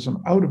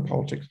fanaticism out of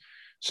politics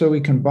so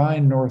he can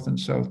bind North and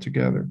South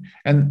together.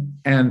 And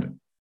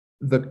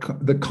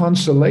the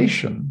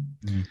consolation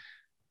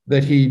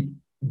that he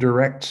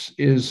directs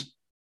is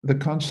the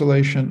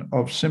consolation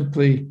of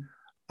simply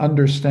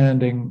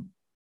understanding.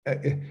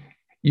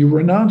 You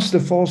renounce the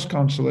false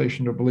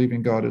consolation of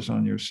believing God is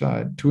on your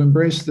side to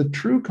embrace the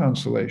true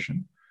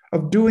consolation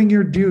of doing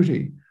your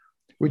duty,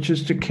 which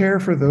is to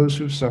care for those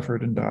who've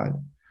suffered and died.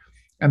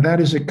 And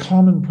that is a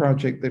common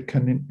project that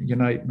can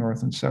unite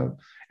North and South.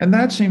 And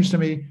that seems to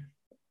me,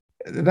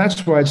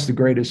 that's why it's the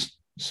greatest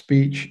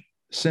speech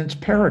since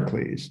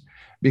Pericles,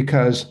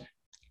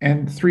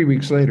 and 3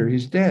 weeks later,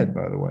 he's dead,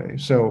 by the way.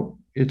 So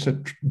it's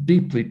a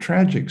deeply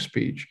tragic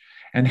speech.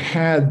 And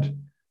had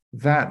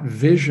that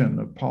vision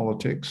of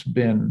politics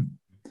been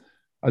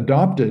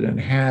adopted, and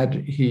had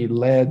he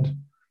led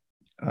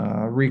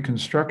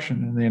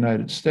Reconstruction in the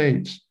United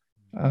States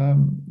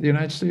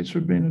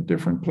would be in a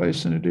different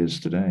place than it is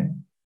today.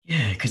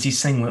 Yeah, because he's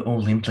saying we're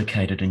all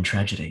implicated in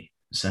tragedy.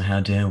 So how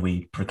dare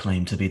we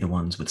proclaim to be the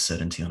ones with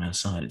certainty on our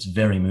side? It's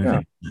very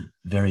moving,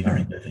 very,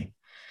 very moving.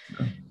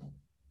 Yeah.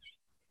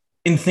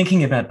 In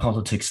thinking about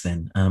politics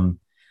then,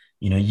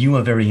 you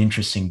are very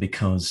interesting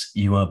because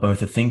you are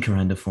both a thinker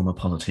and a former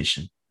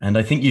politician. And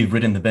I think you've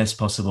written the best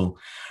possible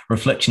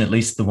reflection, at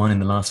least the one in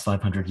the last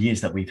 500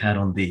 years that we've had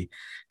on the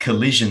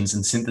collisions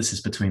and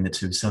synthesis between the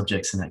two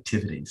subjects and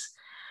activities.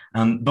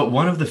 But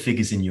one of the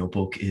figures in your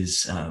book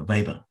is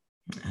Weber.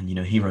 And,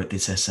 he wrote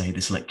this essay,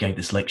 gave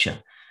this lecture,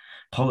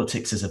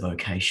 Politics as a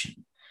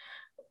Vocation.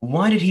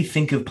 Why did he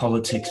think of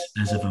politics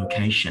as a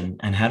vocation,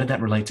 and how did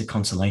that relate to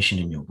consolation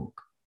in your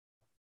book?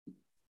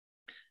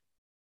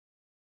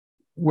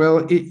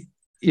 Well,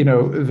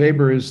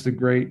 Weber is the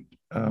great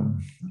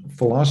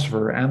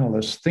philosopher,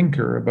 analyst,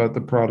 thinker about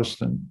the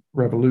Protestant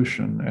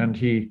Revolution, and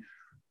he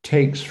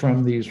takes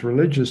from these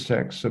religious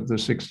texts of the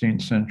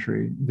 16th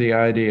century the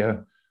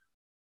idea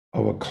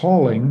of a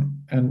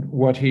calling, and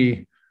what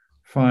he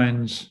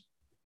finds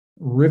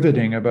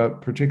riveting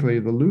about particularly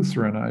the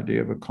Lutheran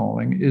idea of a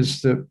calling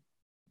is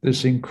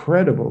this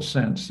incredible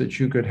sense that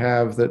you could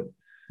have that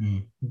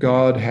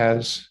God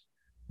has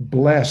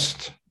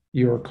blessed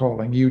your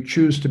calling. You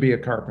choose to be a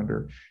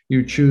carpenter,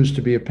 you choose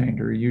to be a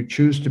painter, you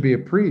choose to be a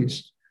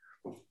priest,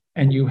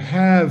 and you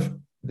have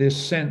this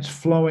sense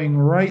flowing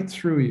right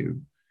through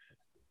you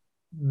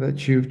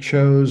that you've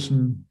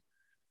chosen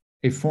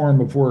a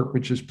form of work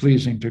which is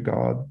pleasing to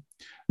God.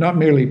 Not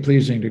merely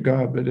pleasing to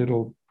God, but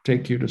it'll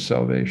take you to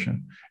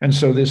salvation. And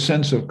so this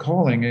sense of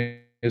calling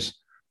to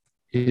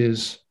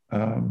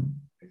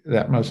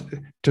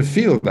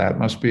feel that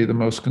must be the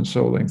most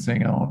consoling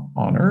thing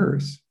on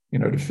earth,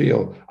 to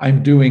feel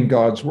I'm doing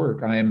God's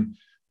work. I am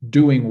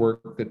doing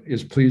work that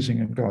is pleasing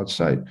in God's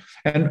sight.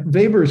 And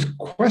Weber's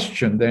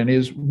question then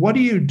is, what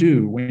do you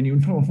do when you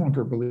no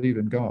longer believe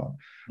in God?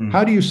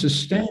 How do you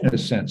sustain a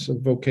sense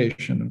of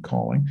vocation and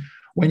calling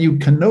when you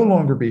can no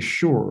longer be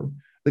sure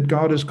that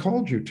God has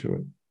called you to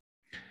it?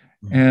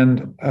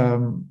 And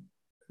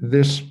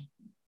this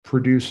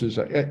produces,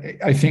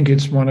 I think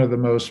it's one of the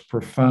most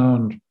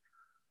profound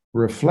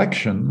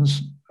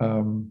reflections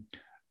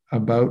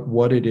about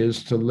what it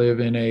is to live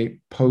in a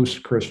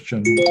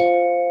post-Christian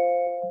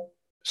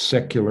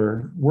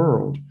secular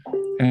world.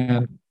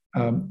 And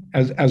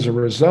as a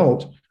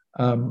result,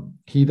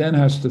 he then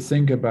has to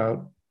think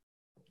about,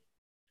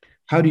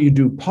 how do you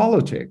do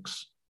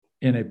politics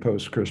in a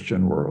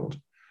post-Christian world?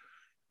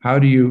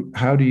 What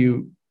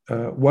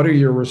are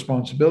your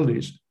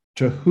responsibilities?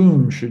 To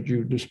whom should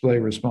you display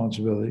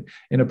responsibility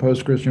in a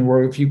post-Christian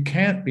world if you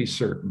can't be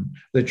certain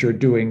that you're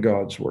doing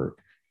God's work?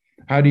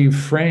 How do you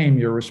frame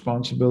your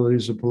responsibility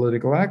as a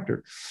political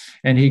actor?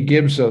 And he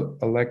gives a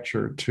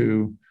lecture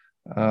to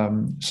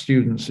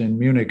students in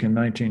Munich in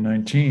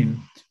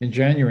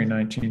January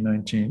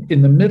 1919,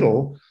 in the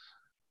middle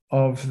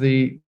of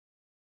in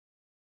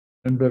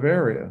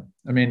Bavaria.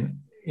 I mean,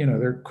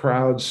 there are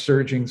crowds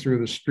surging through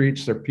the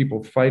streets. There are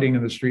people fighting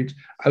in the streets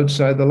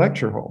outside the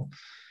lecture hall.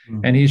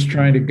 And he's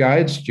trying to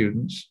guide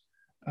students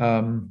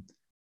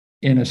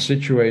in a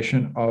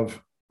situation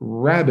of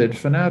rabid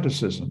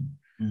fanaticism.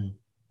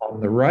 On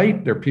the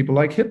right, there are people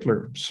like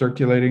Hitler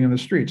circulating in the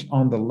streets.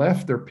 On the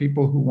left, there are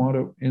people who want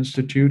to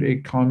institute a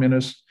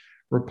communist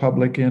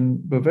republic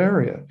in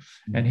Bavaria.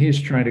 And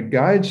he's trying to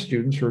guide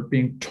students who are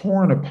being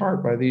torn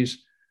apart by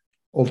these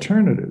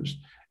alternatives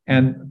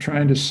and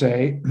trying to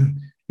say,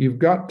 you've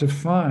got to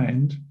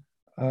find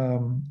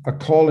a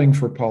calling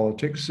for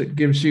politics. It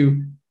gives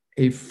you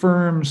a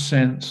firm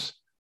sense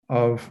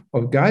of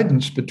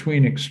guidance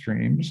between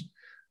extremes,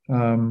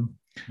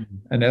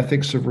 an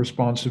ethics of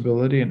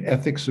responsibility, an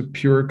ethics of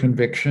pure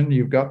conviction.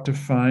 You've got to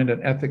find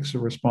an ethics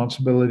of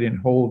responsibility and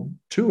hold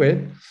to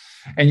it.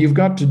 And you've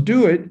got to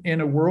do it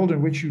in a world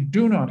in which you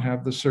do not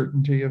have the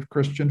certainty of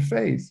Christian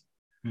faith.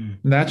 And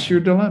that's your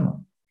dilemma.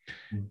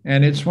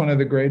 And it's one of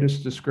the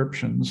greatest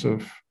descriptions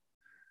of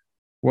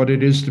what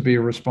it is to be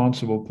a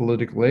responsible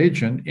political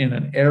agent in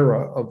an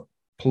era of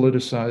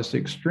politicized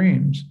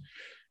extremes.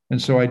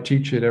 And so I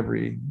teach it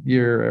every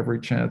year, every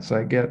chance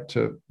I get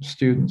to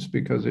students,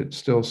 because it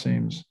still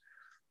seems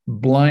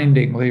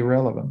blindingly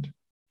relevant.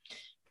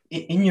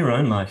 In your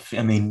own life,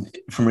 I mean,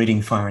 from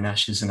reading Fire and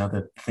Ashes and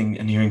other things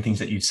and hearing things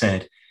that you've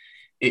said,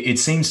 it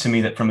seems to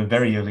me that from a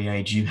very early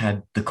age, you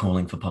had the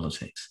calling for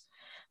politics.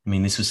 I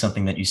mean, this was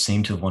something that you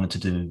seem to have wanted to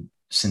do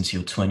since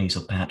your 20s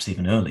or perhaps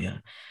even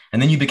earlier.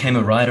 And then you became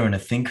a writer and a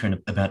thinker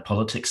about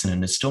politics and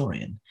an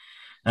historian.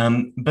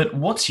 But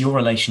what's your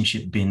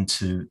relationship been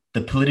to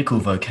the political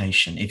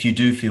vocation, if you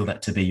do feel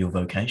that to be your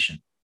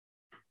vocation?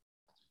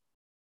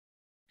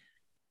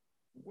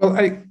 Well,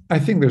 I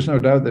think there's no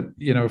doubt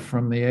that,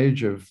 from the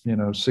age of,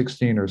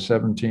 16 or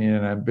 17,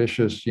 an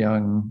ambitious,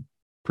 young,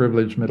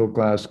 privileged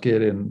middle-class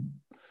kid in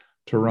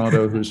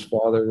Toronto whose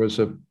father was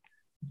a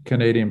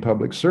Canadian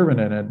public servant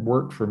and had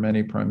worked for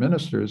many prime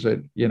ministers,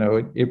 it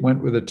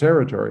went with the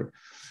territory.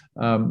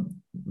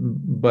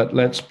 But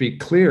let's be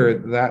clear,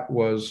 that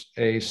was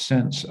a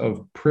sense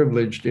of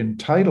privileged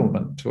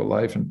entitlement to a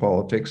life in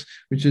politics,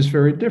 which is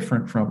very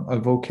different from a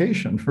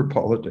vocation for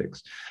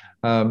politics.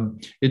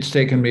 It's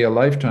taken me a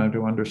lifetime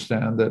to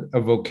understand that a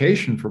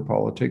vocation for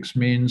politics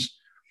means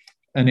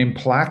an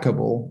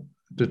implacable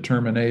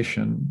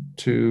determination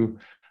to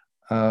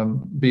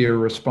be a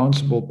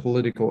responsible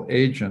political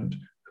agent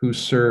who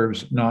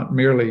serves not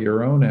merely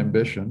your own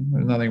ambition,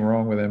 there's nothing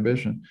wrong with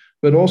ambition,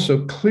 but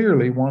also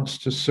clearly wants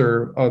to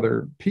serve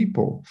other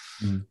people.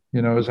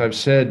 As I've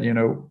said,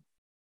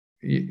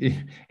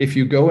 if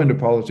you go into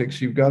politics,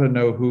 you've got to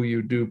know who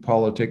you do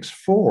politics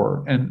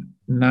for. And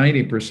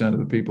 90% of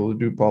the people who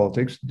do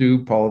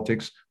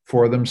politics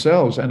for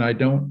themselves. And I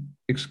don't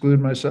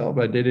exclude myself.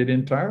 I did it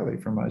entirely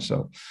for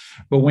myself.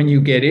 But when you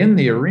get in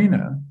the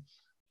arena,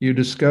 you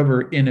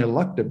discover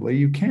ineluctably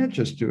you can't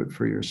just do it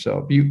for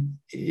yourself.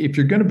 If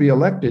you're going to be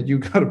elected,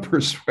 you've got to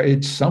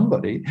persuade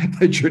somebody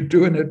that you're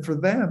doing it for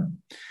them.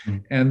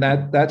 And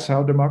that's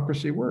how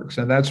democracy works.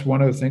 And that's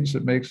one of the things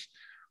that makes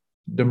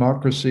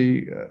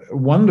democracy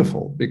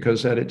wonderful,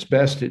 because at its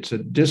best, it's a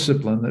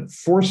discipline that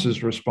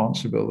forces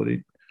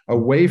responsibility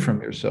away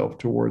from yourself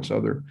towards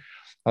other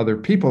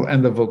people.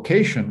 And the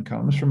vocation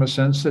comes from a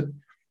sense that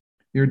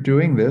you're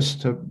doing this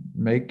to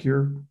make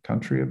your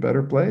country a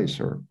better place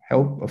or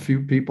help a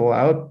few people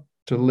out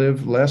to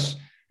live less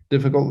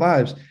difficult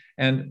lives.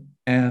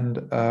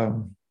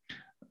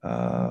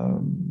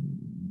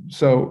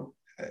 So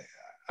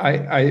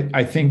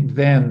I think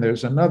then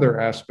there's another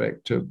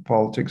aspect to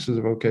politics as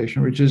a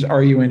vocation, which is,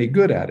 are you any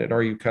good at it?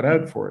 Are you cut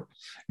out for it?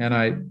 And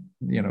I,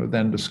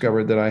 then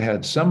discovered that I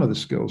had some of the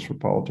skills for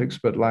politics,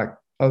 but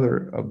lacked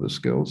other of the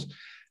skills.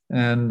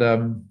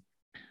 And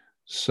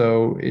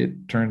so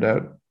it turned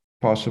out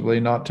possibly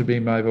not to be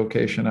my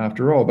vocation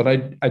after all. But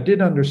I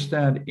did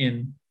understand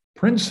in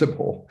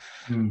principle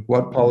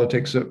what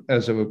politics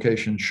as a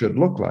vocation should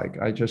look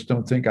like. I just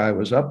don't think I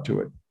was up to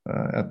it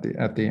at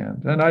the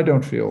end. And I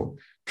don't feel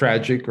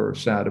tragic or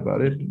sad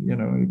about it.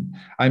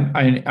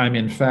 I'm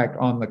in fact,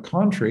 on the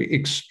contrary,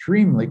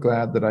 extremely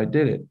glad that I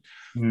did it.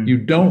 You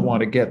don't want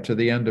to get to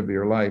the end of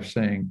your life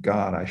saying,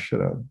 God, I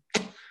should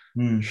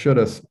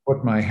have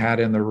put my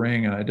hat in the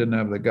ring and I didn't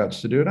have the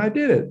guts to do it. I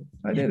did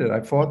it. I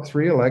fought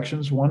 3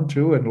 elections, won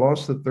 2 and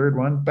lost the 3rd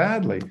one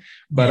badly.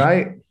 But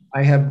I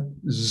have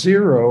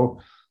zero.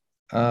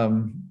 I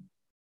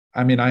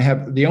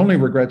have, the only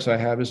regrets I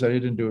have is that I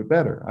didn't do it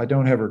better. I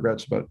don't have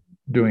regrets about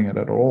doing it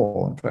at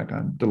all. In fact,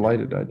 I'm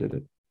delighted I did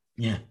it.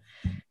 Yeah.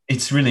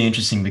 It's really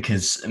interesting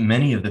because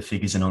many of the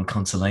figures in On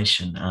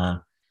Consolation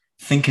are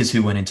thinkers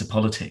who went into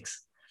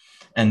politics.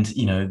 And,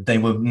 they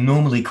were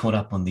normally caught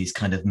up on these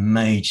kind of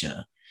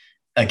major,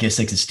 I guess,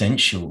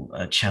 existential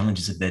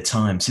challenges of their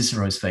time.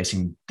 Cicero's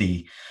facing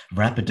the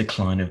rapid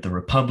decline of the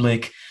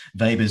Republic.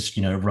 Weber's,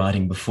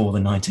 writing before the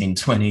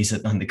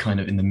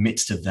 1920s in the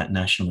midst of that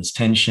nationalist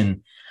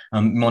tension.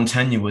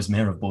 Montaigne was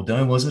mayor of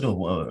Bordeaux, was it?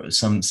 Or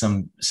some.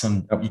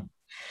 Yep.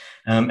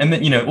 And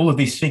then, all of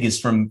these figures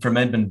from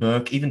Edmund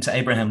Burke, even to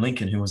Abraham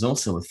Lincoln, who was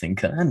also a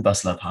thinker, and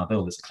Václav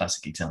Havel is a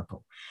classic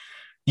example.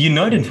 You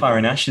note in Fire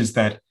and Ashes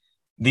that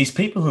these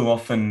people who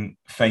often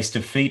face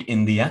defeat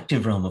in the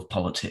active realm of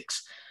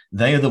politics,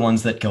 they are the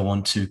ones that go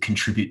on to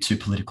contribute to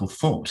political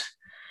thought.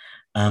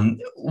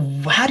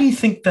 How do you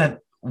think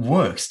that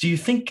works? Do you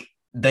think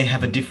they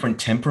have a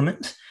different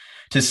temperament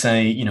to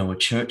say, a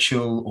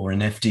Churchill or an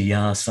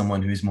FDR,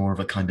 someone who's more of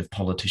a kind of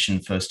politician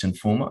first and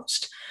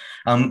foremost?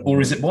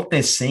 Or is it what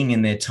they're seeing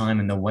in their time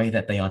and the way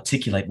that they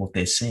articulate what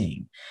they're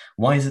seeing?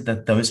 Why is it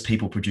that those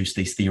people produce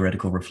these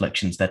theoretical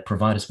reflections that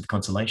provide us with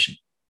consolation?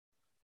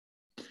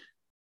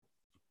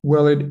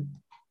 Well,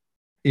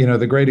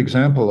 the great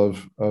example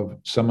of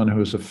someone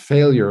who's a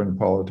failure in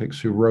politics,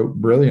 who wrote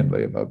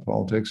brilliantly about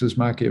politics, is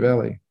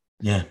Machiavelli.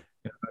 Yeah.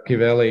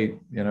 Machiavelli,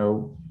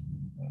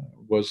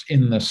 was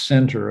in the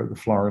center of the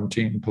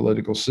Florentine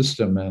political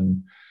system,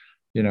 and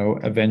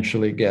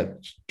eventually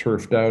gets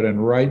turfed out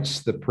and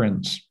writes The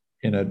Prince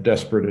in a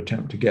desperate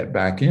attempt to get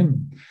back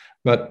in.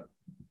 But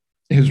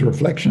his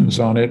reflections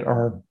on it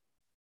are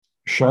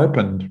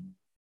sharpened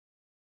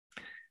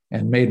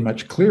and made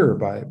much clearer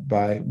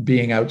by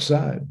being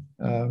outside.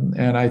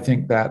 And I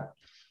think that,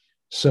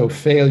 so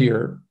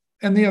failure,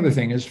 and the other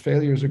thing is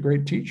failure is a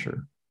great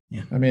teacher.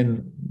 Yeah. I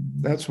mean,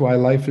 that's why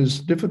life is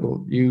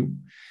difficult. You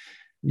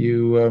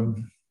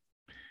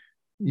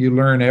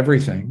learn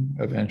everything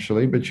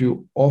eventually, but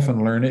you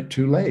often learn it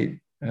too late.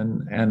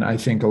 And I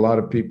think a lot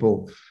of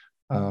people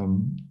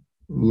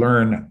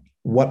learn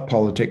what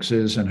politics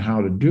is and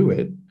how to do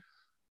it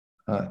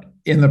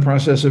in the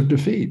process of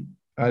defeat.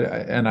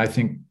 I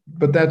think,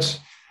 but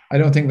I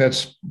don't think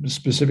that's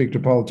specific to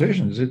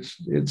politicians.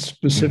 It's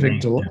specific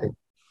to life.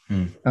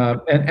 And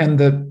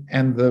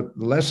the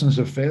lessons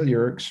of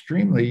failure are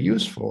extremely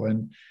useful.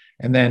 And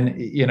then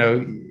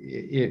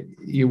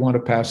you want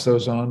to pass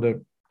those on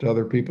to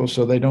other people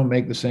so they don't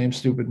make the same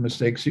stupid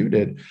mistakes you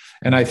did.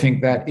 And I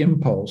think that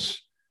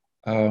impulse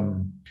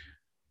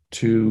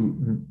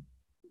to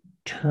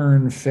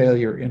turn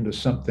failure into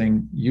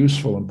something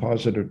useful and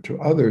positive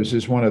to others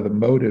is one of the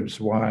motives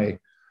why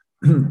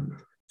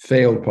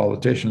failed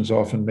politicians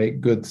often make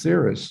good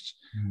theorists.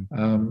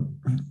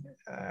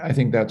 I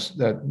think that's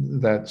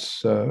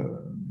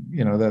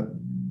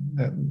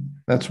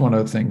one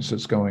of the things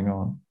that's going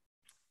on.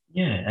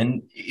 Yeah,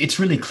 and it's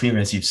really clear,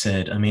 as you've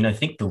said. I mean, I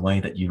think the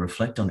way that you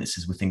reflect on this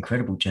is with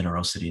incredible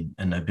generosity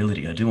and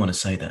nobility. I do want to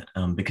say that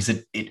because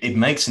it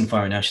makes In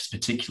Fire and Ashes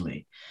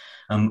particularly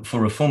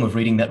for a form of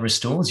reading that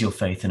restores your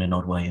faith in an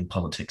odd way in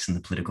politics and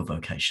the political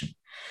vocation.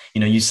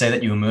 You say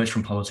that you emerge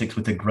from politics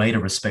with a greater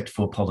respect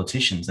for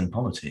politicians and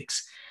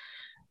politics.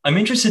 I'm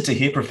interested to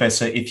hear,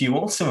 Professor, if you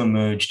also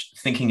emerged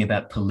thinking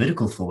about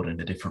political thought in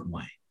a different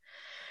way.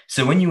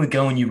 So when you would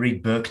go and you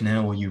read Burke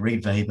now, or you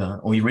read Weber,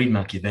 or you read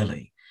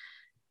Machiavelli,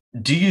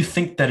 do you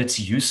think that it's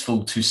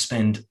useful to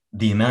spend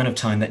the amount of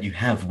time that you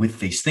have with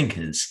these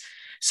thinkers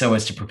so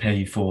as to prepare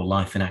you for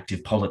life in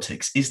active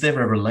politics? Is there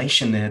a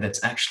relation there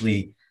that's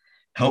actually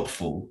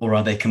helpful, or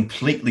are they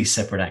completely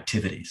separate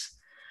activities?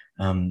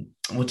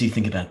 What do you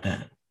think about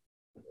that?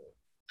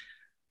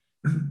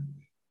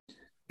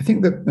 I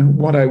think that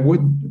what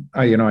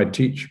I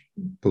teach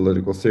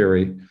political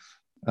theory,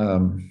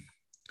 and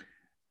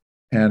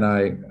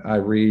I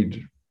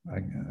read,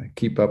 I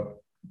keep up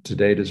to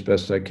date as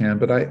best I can,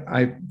 but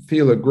I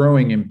feel a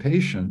growing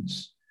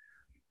impatience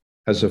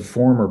as a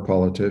former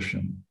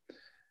politician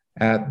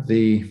at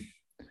the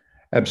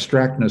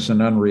abstractness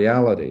and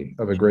unreality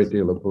of a great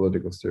deal of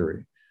political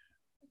theory.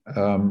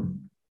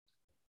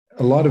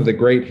 A lot of the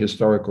great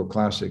historical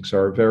classics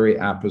are very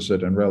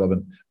apposite and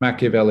relevant,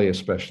 Machiavelli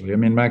especially. I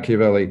mean,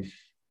 Machiavelli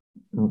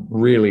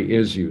really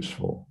is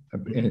useful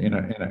in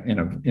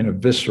a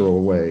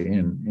visceral way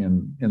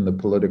in the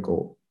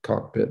political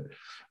cockpit.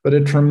 But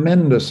a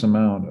tremendous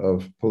amount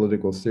of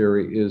political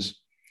theory is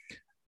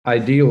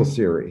ideal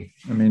theory.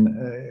 I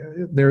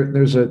mean,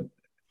 there's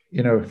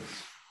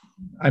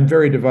I'm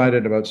very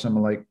divided about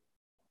someone like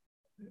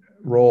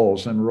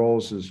Rawls and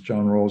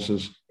John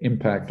Rawls's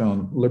impact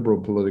on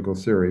liberal political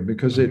theory,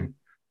 because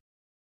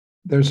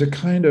there's a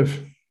kind of,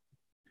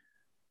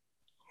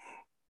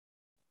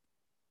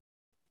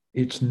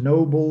 it's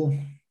noble,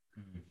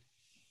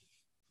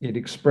 it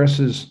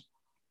expresses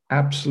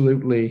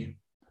absolutely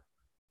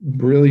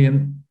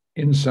brilliant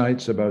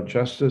insights about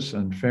justice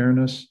and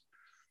fairness,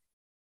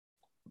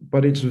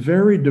 but it's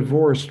very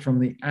divorced from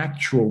the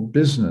actual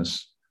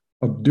business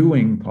of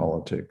doing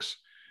politics.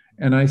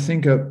 And I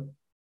think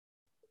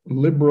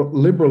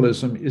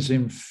liberalism is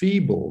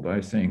enfeebled,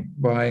 I think,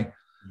 by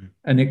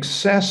an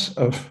excess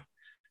of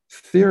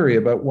theory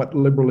about what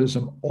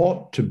liberalism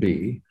ought to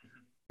be,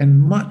 and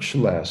much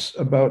less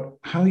about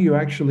how you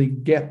actually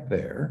get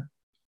there,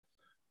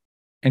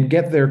 and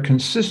get there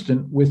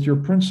consistent with your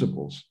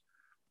principles.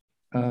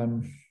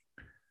 And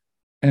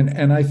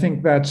I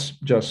think that's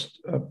just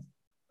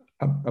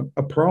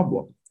a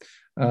problem.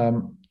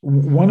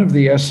 One of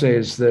the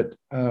essays that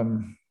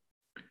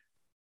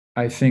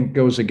I think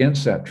goes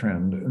against that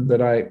trend, and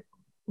that I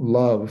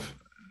love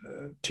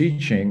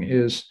teaching,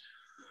 is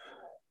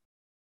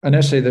an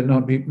essay that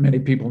not many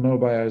people know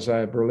by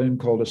Isaiah Berlin,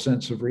 called A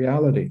Sense of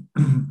Reality.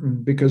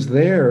 Because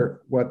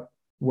there, what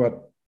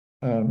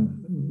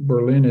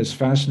Berlin is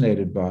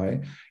fascinated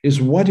by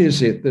is, what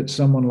is it that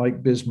someone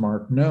like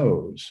Bismarck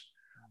knows?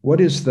 What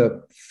is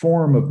the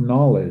form of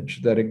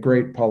knowledge that a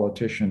great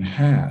politician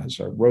has,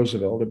 a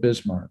Roosevelt, a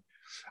Bismarck,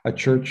 a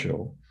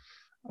Churchill,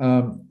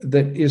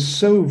 that is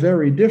so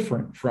very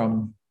different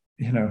from,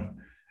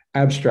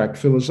 abstract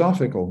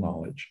philosophical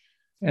knowledge?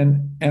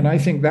 And I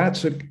think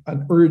that's an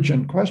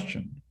urgent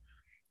question,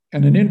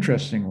 and an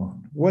interesting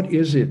one. What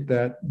is it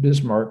that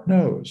Bismarck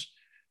knows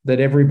that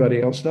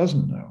everybody else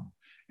doesn't know?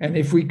 And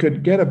if we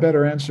could get a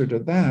better answer to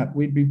that,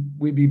 we'd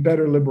be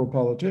better liberal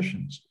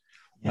politicians.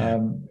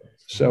 Yeah.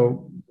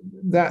 So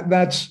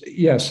that's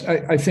yes.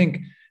 I think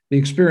the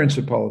experience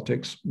of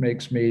politics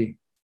makes me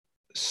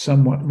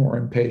somewhat more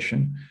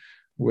impatient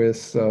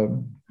with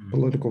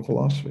political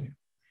philosophy.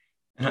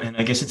 And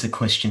I guess it's a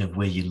question of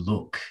where you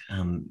look,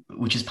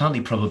 which is partly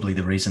probably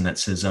the reason that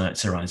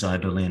Sir Isaiah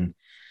Berlin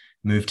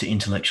moved to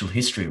intellectual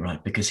history,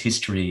 right? Because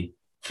history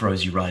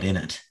throws you right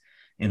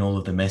in all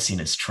of the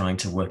messiness, trying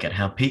to work out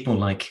how people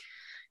like,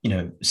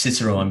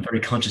 Cicero, I'm very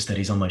conscious that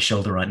he's on my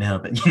shoulder right now,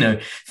 but,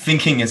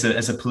 thinking as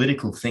a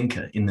political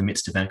thinker in the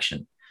midst of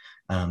action.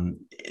 Do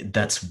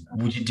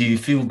you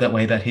feel that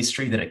way about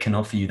history, that it can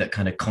offer you that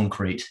kind of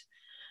concrete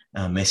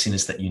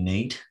messiness that you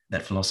need,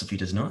 that philosophy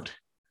does not?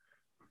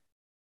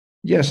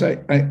 Yes,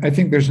 I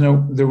think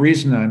the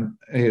reason I'm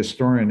a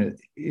historian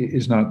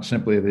is not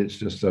simply that it's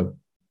just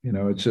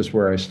it's just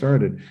where I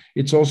started.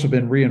 It's also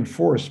been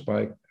reinforced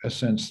by a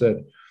sense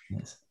that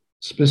yes,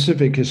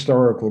 specific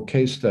historical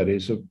case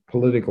studies of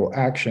political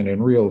action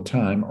in real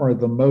time are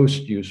the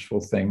most useful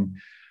thing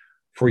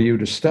for you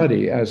to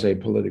study as a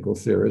political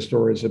theorist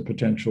or as a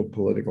potential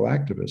political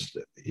activist.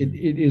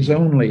 It is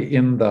only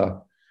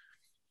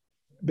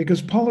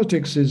because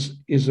politics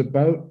is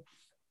about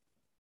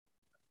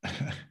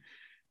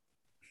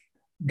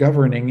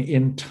governing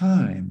in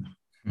time,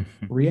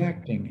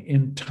 reacting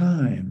in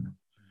time,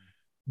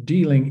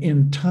 dealing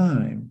in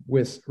time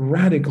with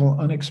radical,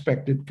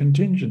 unexpected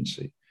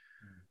contingency.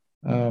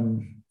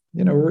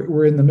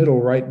 We're in the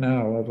middle right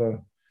now of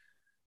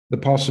the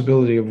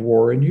possibility of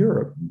war in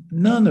Europe.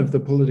 None of the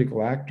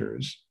political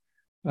actors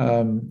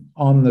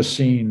on the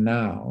scene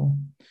now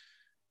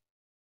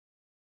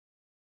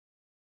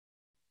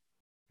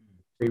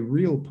a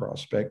real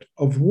prospect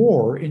of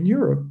war in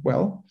Europe.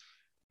 Well,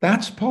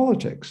 that's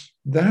politics.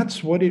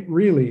 That's what it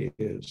really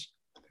is.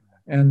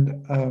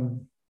 And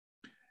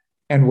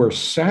we're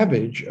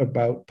savage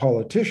about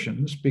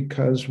politicians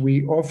because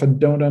we often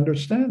don't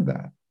understand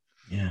that.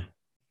 Yeah.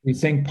 We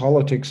think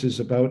politics is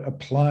about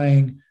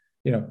applying,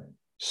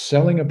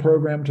 selling a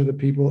program to the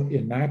people,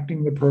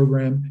 enacting the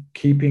program,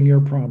 keeping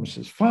your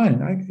promises.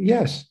 Fine,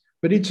 yes,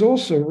 but it's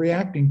also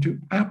reacting to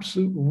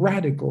absolute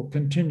radical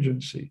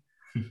contingency.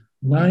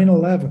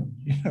 9/11,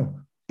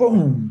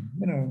 boom,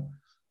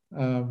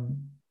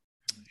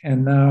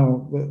 and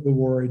now the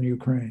war in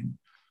Ukraine.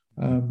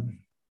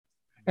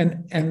 And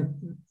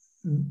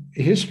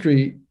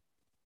history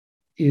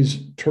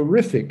is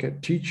terrific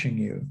at teaching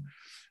you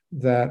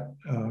that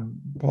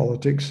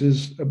politics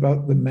is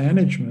about the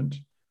management,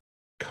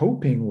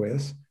 coping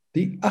with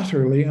the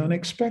utterly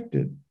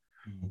unexpected.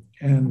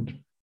 And,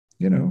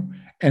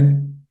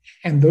 and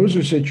those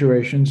are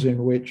situations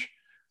in which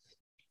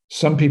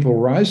some people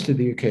rise to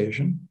the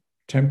occasion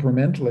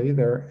temperamentally,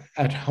 they're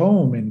at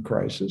home in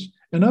crisis,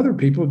 and other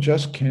people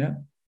just can't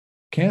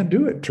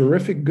do it.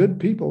 Terrific, good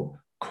people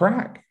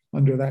crack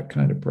under that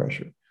kind of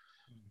pressure.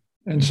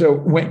 And so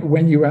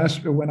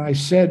when I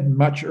said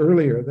much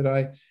earlier that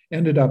I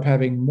ended up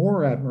having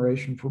more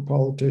admiration for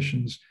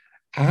politicians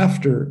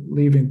after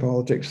leaving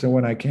politics than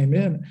when I came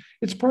in,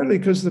 it's partly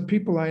because the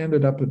people I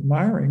ended up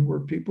admiring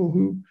were people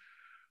who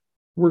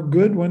were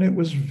good when it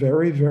was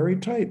very, very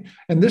tight.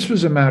 And this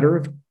was a matter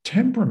of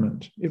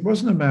temperament. It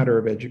wasn't a matter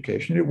of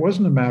education. It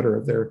wasn't a matter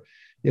of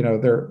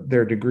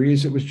their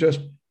degrees. It was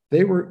just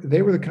they were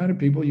the kind of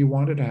people you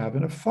wanted to have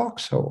in a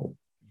foxhole.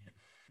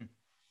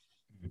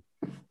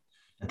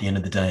 At the end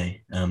of the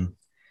day,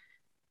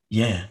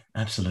 yeah,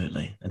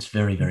 absolutely. That's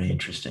very, very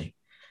interesting.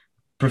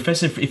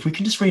 Professor, if we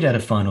can just read out a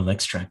final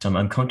extract.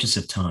 I'm conscious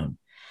of time,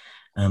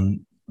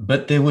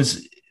 but there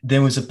was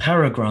a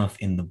paragraph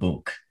in the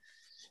book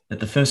that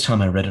the first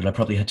time I read it, I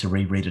probably had to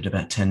reread it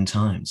about 10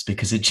 times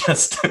because it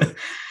just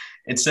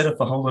it set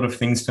up a whole lot of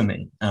things for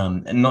me,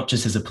 and not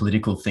just as a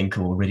political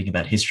thinker or reading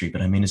about history,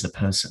 but I mean as a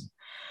person.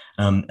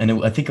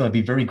 I think I'd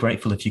be very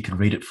grateful if you could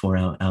read it for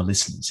our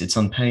listeners. It's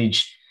on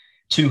page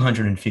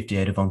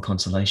 258 of On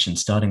Consolation,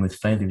 starting with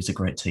 "Failure is a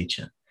great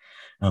teacher."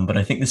 But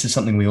I think this is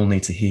something we all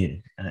need to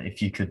hear.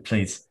 If you could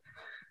please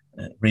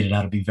read it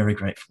out, I'd be very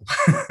grateful.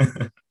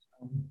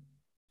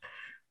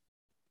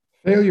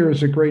 Failure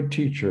is a great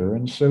teacher,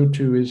 and so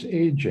too is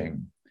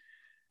aging.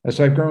 As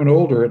I've grown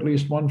older, at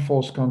least one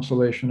false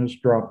consolation has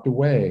dropped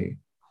away.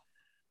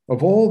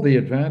 Of all the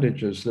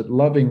advantages that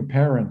loving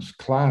parents,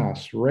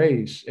 class,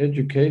 race,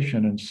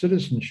 education, and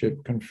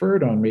citizenship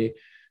conferred on me,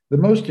 the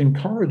most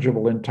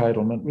incorrigible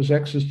entitlement was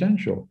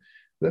existential,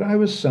 that I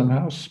was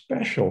somehow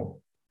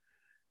special.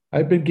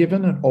 I'd been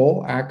given an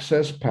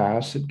all-access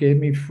pass that gave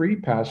me free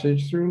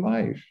passage through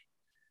life.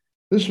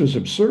 This was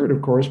absurd,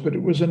 of course, but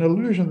it was an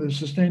illusion that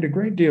sustained a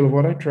great deal of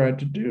what I tried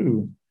to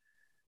do.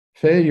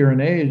 Failure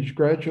and age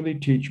gradually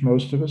teach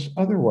most of us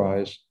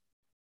otherwise.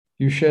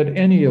 You shed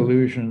any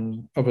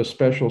illusion of a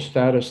special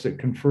status that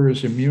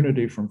confers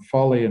immunity from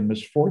folly and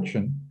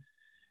misfortune,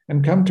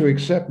 and come to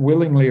accept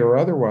willingly or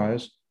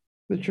otherwise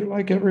that you're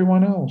like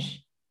everyone else,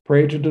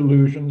 prey to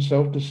delusion,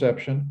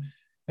 self-deception,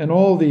 and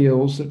all the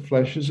ills that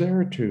flesh is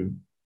heir to.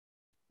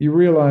 You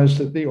realize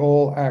that the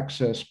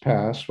all-access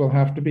pass will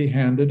have to be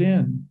handed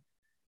in.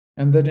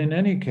 and that in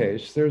any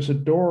case, there's a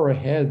door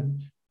ahead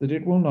that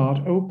it will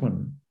not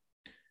open.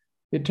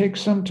 It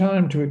takes some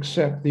time to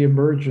accept the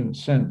emergent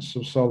sense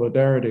of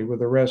solidarity with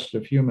the rest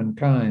of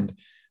humankind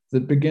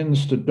that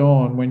begins to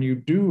dawn when you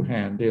do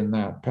hand in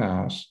that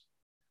pass,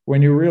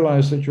 when you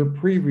realize that your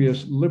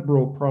previous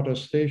liberal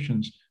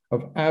protestations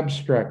of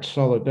abstract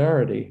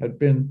solidarity had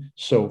been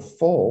so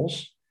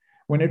false,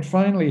 when it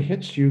finally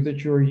hits you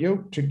that you're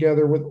yoked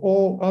together with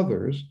all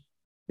others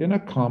in a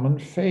common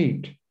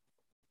fate.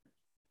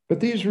 But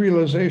these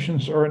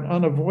realizations are an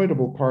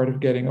unavoidable part of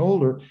getting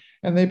older,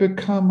 and they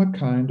become a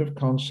kind of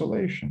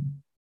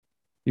consolation.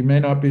 You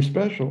may not be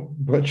special,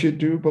 but you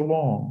do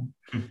belong.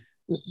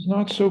 This is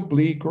not so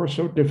bleak or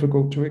so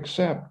difficult to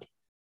accept.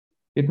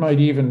 It might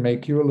even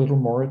make you a little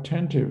more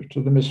attentive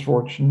to the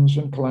misfortunes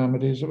and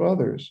calamities of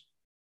others,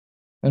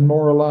 and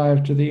more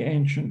alive to the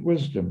ancient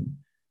wisdom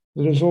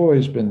that has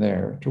always been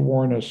there to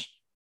warn us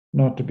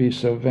not to be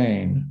so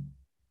vain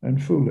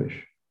and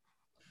foolish.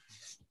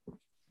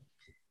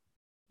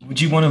 Would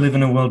you want to live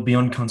in a world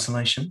beyond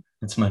consolation?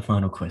 That's my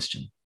final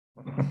question.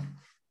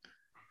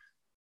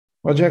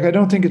 Well, Jack, I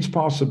don't think it's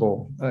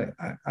possible.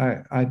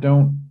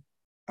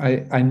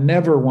 I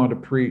never want to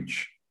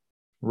preach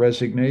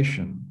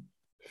resignation,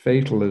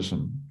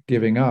 fatalism,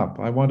 giving up.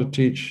 I want to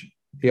teach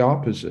the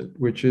opposite,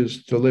 which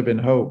is to live in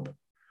hope.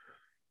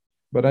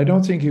 But I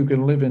don't think you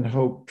can live in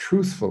hope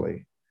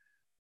truthfully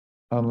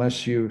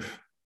unless you've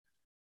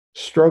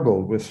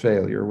struggled with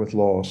failure, with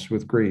loss,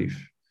 with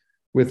grief,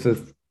 with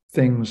the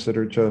things that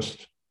are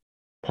just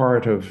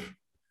part of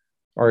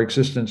our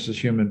existence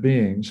as human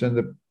beings. And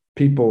the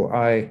people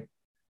I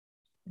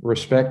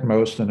respect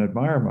most and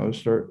admire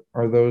most are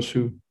those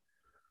who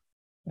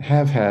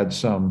have had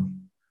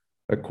some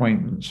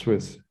acquaintance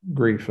with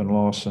grief and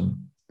loss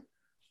and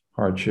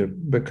hardship,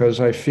 because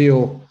I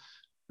feel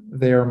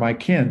they are my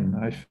kin.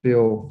 I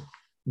feel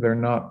they're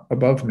not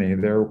above me.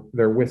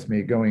 They're with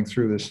me going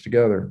through this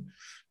together.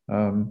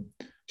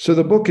 So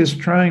the book is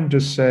trying to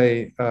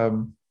say,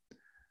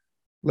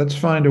 let's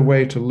find a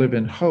way to live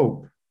in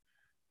hope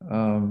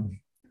and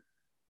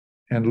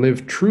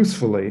live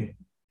truthfully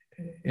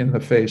in the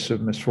face of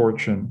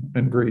misfortune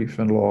and grief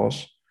and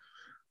loss,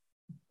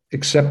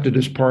 accept it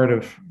as part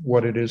of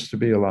what it is to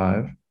be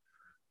alive,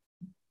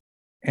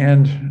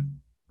 and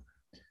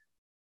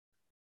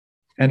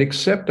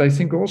accept, I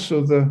think,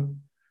 also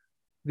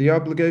the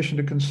obligation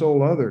to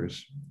console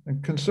others.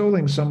 And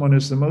consoling someone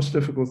is the most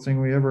difficult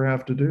thing we ever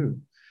have to do.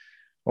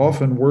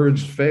 Often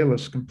words fail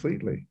us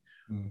completely.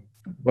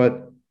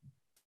 But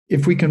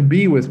if we can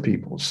be with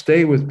people,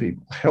 stay with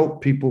people,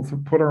 help people,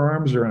 put our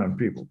arms around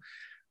people,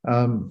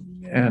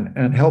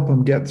 and help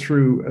them get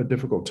through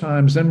difficult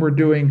times, then we're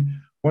doing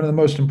one of the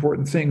most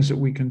important things that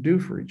we can do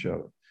for each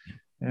other.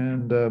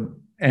 And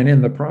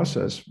in the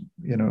process,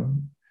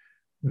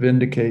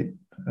 vindicate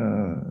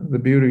the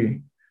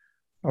beauty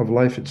of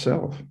life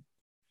itself.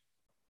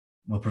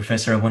 Well,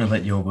 Professor, I want to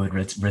let your word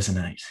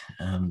resonate.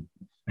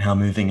 How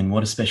moving and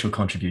what a special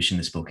contribution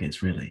this book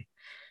is, really.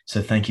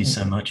 So thank you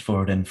so much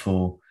for it and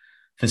for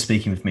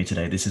speaking with me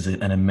today. This is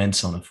an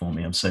immense honor for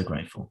me. I'm so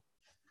grateful.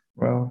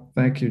 Well,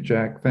 thank you,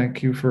 Jack.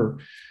 Thank you for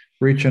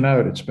reaching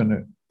out. It's been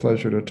a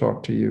pleasure to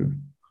talk to you.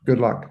 Good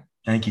luck.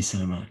 Thank you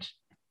so much.